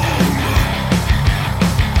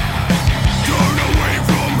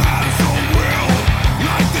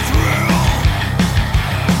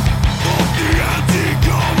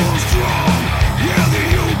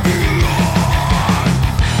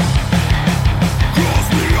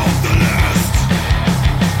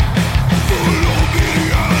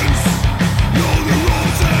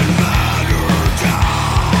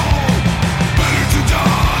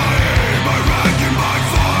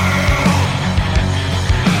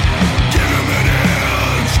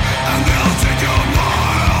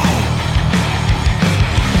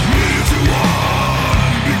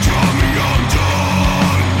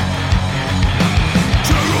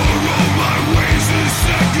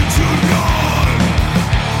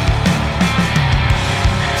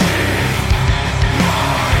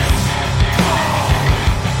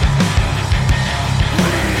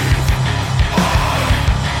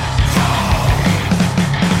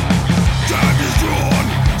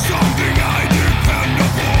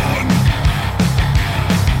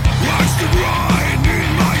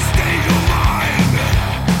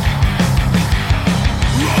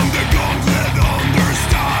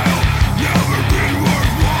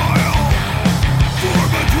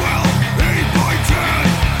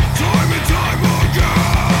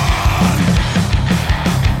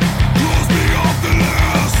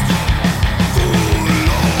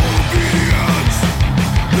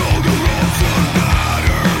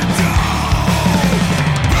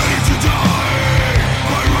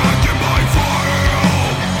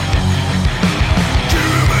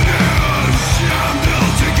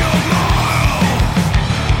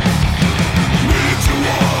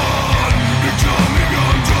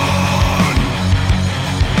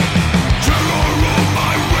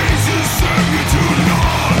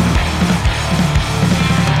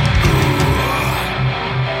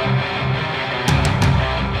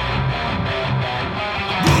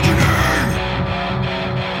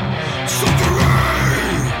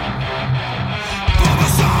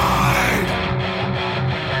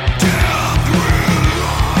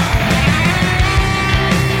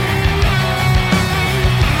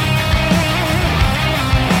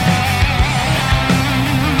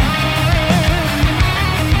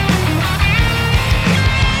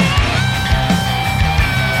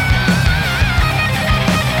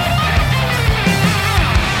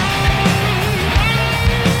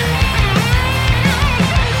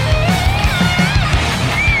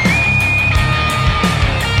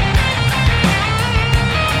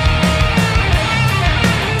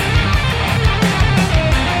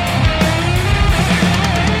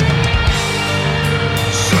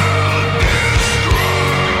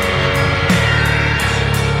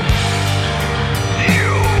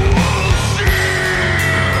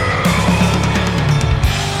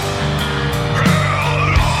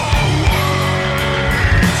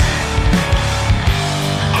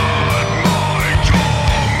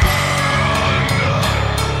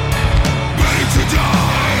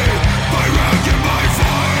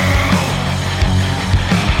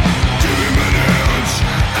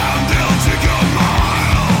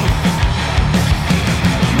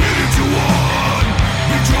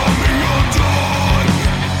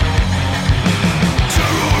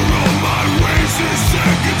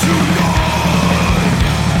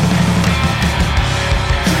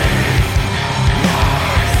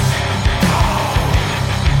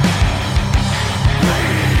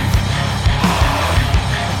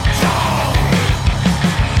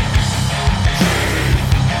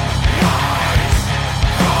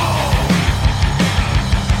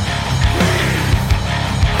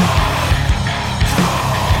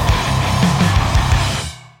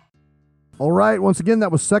right. Once again,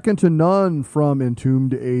 that was Second to None from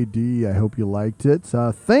Entombed AD. I hope you liked it.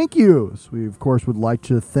 Thank yous. We, of course, would like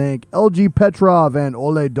to thank LG Petrov and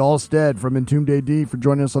Olle Dahlstedt from Entombed AD for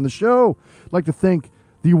joining us on the show. I'd like to thank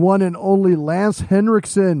the one and only Lance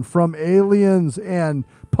Henriksen from Aliens and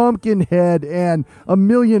Pumpkinhead and a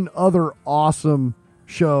million other awesome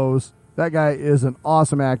shows. That guy is an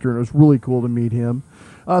awesome actor, and it was really cool to meet him.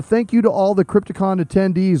 Thank you to all the Crypticon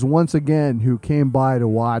attendees once again who came by to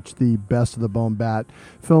watch the Best of the BoneBat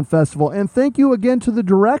Film Festival. And thank you again to the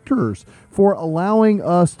directors for allowing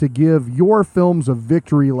us to give your films a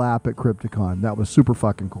victory lap at Crypticon. That was super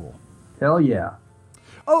fucking cool. Hell yeah.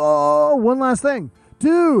 Oh, one last thing.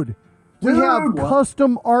 Dude, we have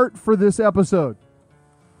custom art for this episode.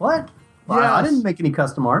 What? Yes. I didn't make any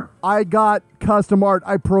custom art. I got custom art.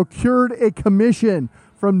 I procured a commission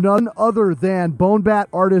from none other than BoneBat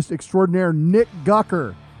artist extraordinaire Nick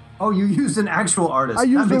Gucker. Oh, you used an actual artist. I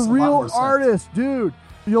used a real artist, dude.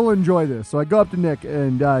 You'll enjoy this. So I go up to Nick,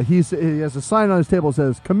 and he has a sign on his table that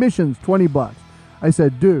says, commission's $20. I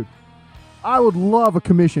said, dude, I would love a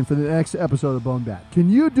commission for the next episode of BoneBat.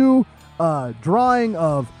 Can you do a drawing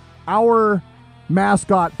of our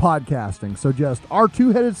mascot podcasting? So just our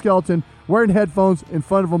two-headed skeleton wearing headphones in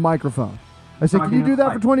front of a microphone. I said, can you do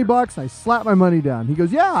that for $20? And I slapped my money down. He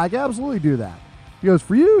goes, yeah, I can absolutely do that. He goes,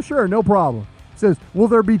 for you? Sure, no problem. He says, will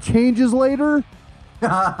there be changes later?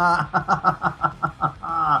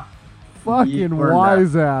 Fucking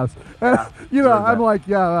wise ass. Yeah, you know, I'm like,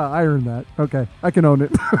 yeah, I earned that. Okay, I can own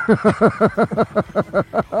it.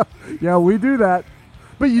 Yeah, we do that.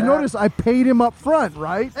 But you notice I paid him up front,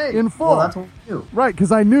 right? Hey, in full. Well, that's what we do. Right,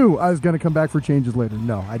 because I knew I was going to come back for changes later.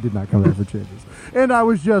 No, I did not come back for changes. And I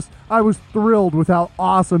was thrilled with how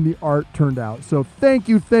awesome the art turned out. So thank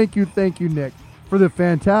you, Nick, for the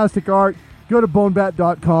fantastic art. Go to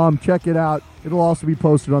bonebat.com, check it out. It'll also be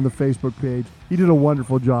posted on the Facebook page. He did a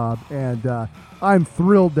wonderful job, and I'm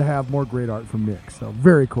thrilled to have more great art from Nick. So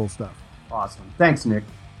very cool stuff. Awesome. Thanks, Nick.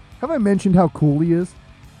 Have I mentioned how cool he is?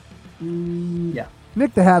 Yeah.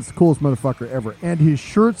 Nick the Hat's the coolest motherfucker ever, and his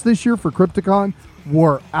shirts this year for Crypticon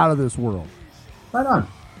were out of this world. Right on.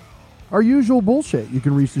 Our usual bullshit. You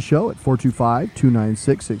can reach the show at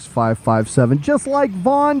 425-296-6557, just like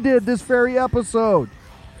Vaughn did this very episode.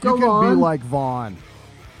 You can be like Vaughn.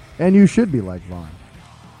 And you should be like Vaughn.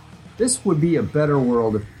 This would be a better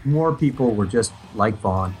world if more people were just like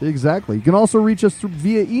Vaughn. Exactly. You can also reach us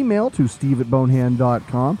via email to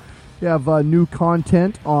steve@bonehand.com. You have new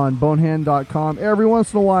content on bonehand.com. Every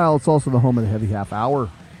once in a while, it's also the home of the Heavy Half Hour.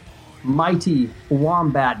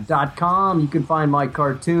 MightyWombat.com. You can find my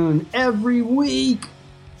cartoon every week.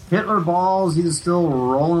 Hitler Balls, he's still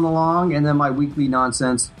rolling along. And then my weekly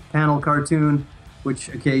nonsense panel cartoon, which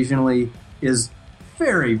occasionally is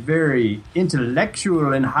very, very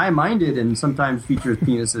intellectual and high-minded and sometimes features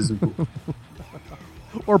penises and poop.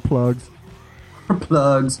 Or plugs. Or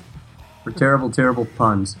plugs. For terrible, terrible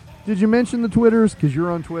puns. Did you mention the Twitters? Because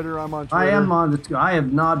you're on Twitter, I'm on Twitter. I am on the. I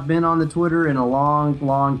have not been on the Twitter in a long,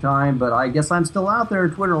 long time, but I guess I'm still out there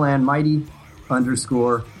in Twitterland.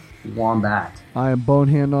 Mighty_Wombat. I am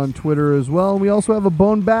Bonehand on Twitter as well. We also have a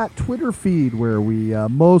BoneBat Twitter feed where we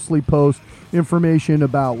mostly post information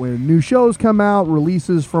about when new shows come out,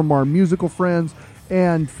 releases from our musical friends,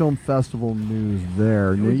 and film festival news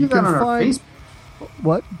there. We do that on our Facebook.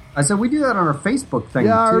 What? I said we do that on our Facebook thing,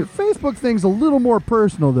 yeah, too. Our Facebook thing's a little more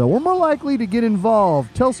personal, though. We're more likely to get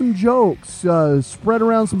involved, tell some jokes, spread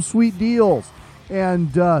around some sweet deals,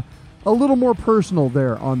 and a little more personal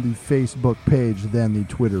there on the Facebook page than the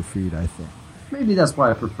Twitter feed, I think. Maybe that's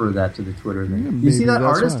why I prefer that to the Twitter thing. Yeah, you see that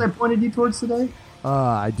artist why. I pointed you towards today?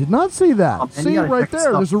 I did not see that. Oh, man, see it right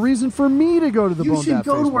there. There's a reason for me to go to the BoneBat You should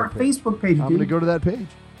go to our page. Facebook page, dude. I'm going to go to that page.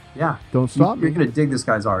 Yeah. Don't stop me. You're going to dig this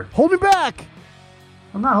guy's art. Hold me back!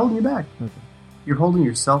 I'm not holding you back. Okay. You're holding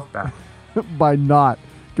yourself back. By not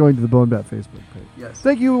going to the BoneBat Facebook page. Yes.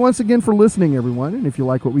 Thank you once again for listening, everyone. And if you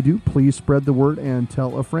like what we do, please spread the word and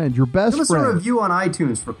tell a friend. Your best Give us friend. a review on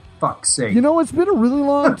iTunes, for fuck's sake. You know, it's been a really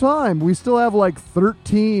long time. We still have like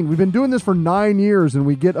 13. We've been doing this for 9 years, and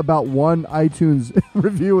we get about one iTunes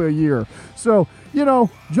review a year. So, you know,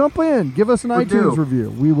 jump in. Give us an iTunes review.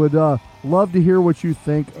 We would love to hear what you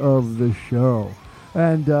think of the show.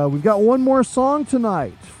 And we've got one more song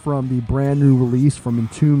tonight from the brand new release from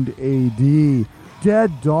Entombed AD,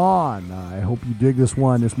 Dead Dawn. I hope you dig this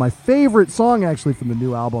one. It's my favorite song, actually, from the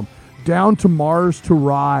new album, Down to Mars to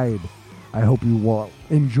Ride. I hope you will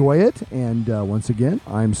enjoy it. And once again,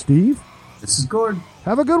 I'm Steve. This is Gord.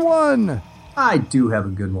 Have a good one. I do have a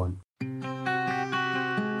good one.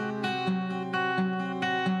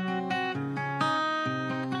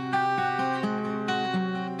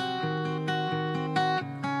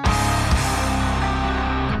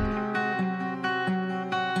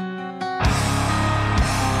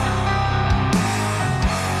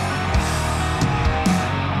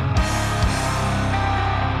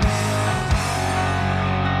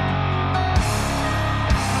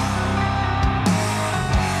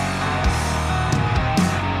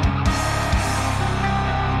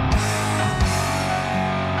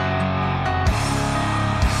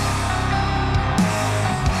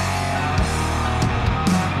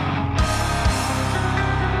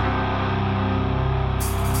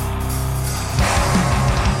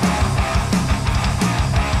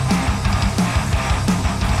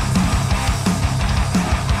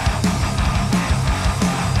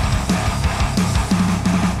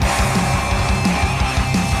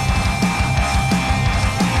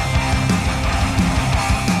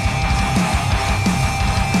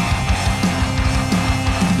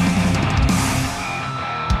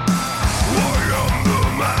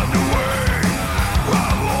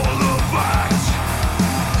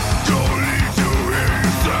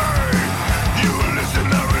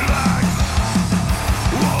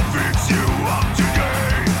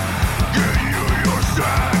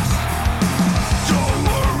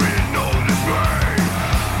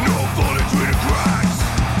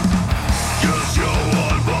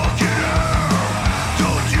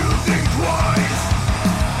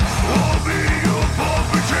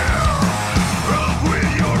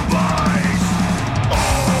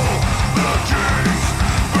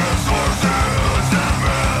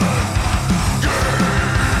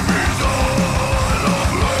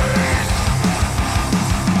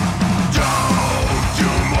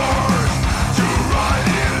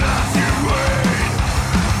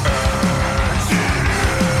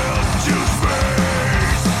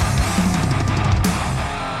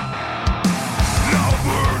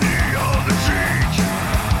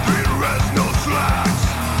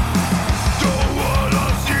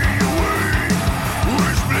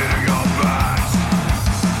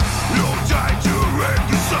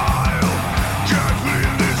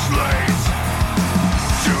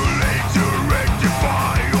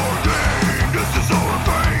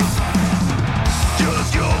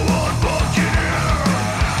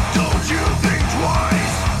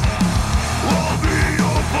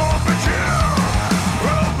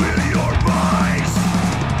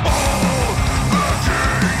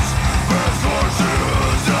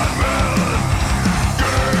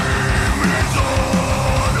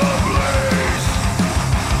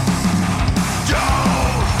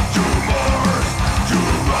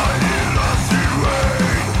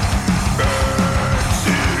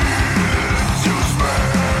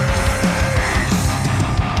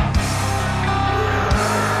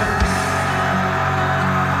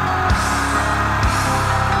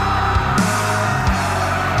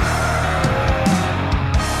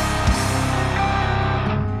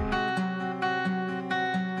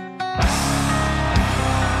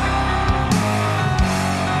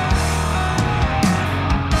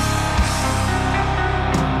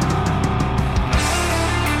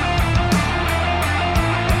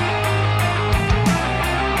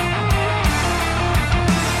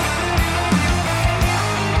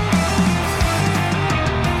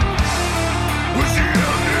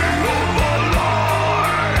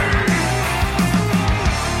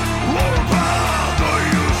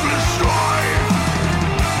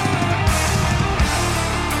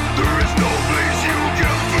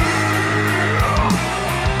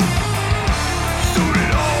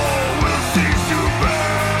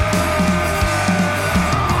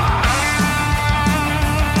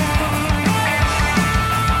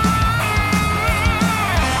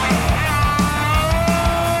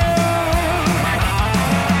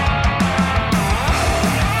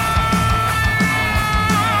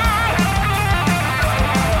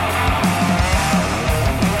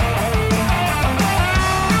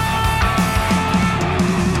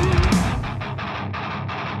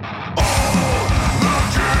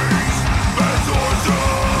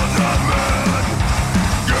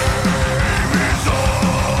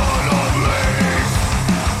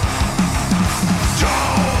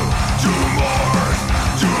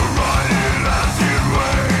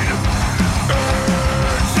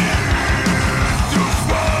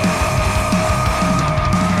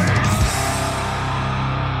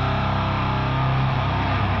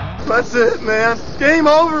 That's it, man. Game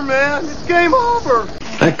over, man. It's game over.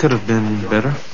 That could have been better.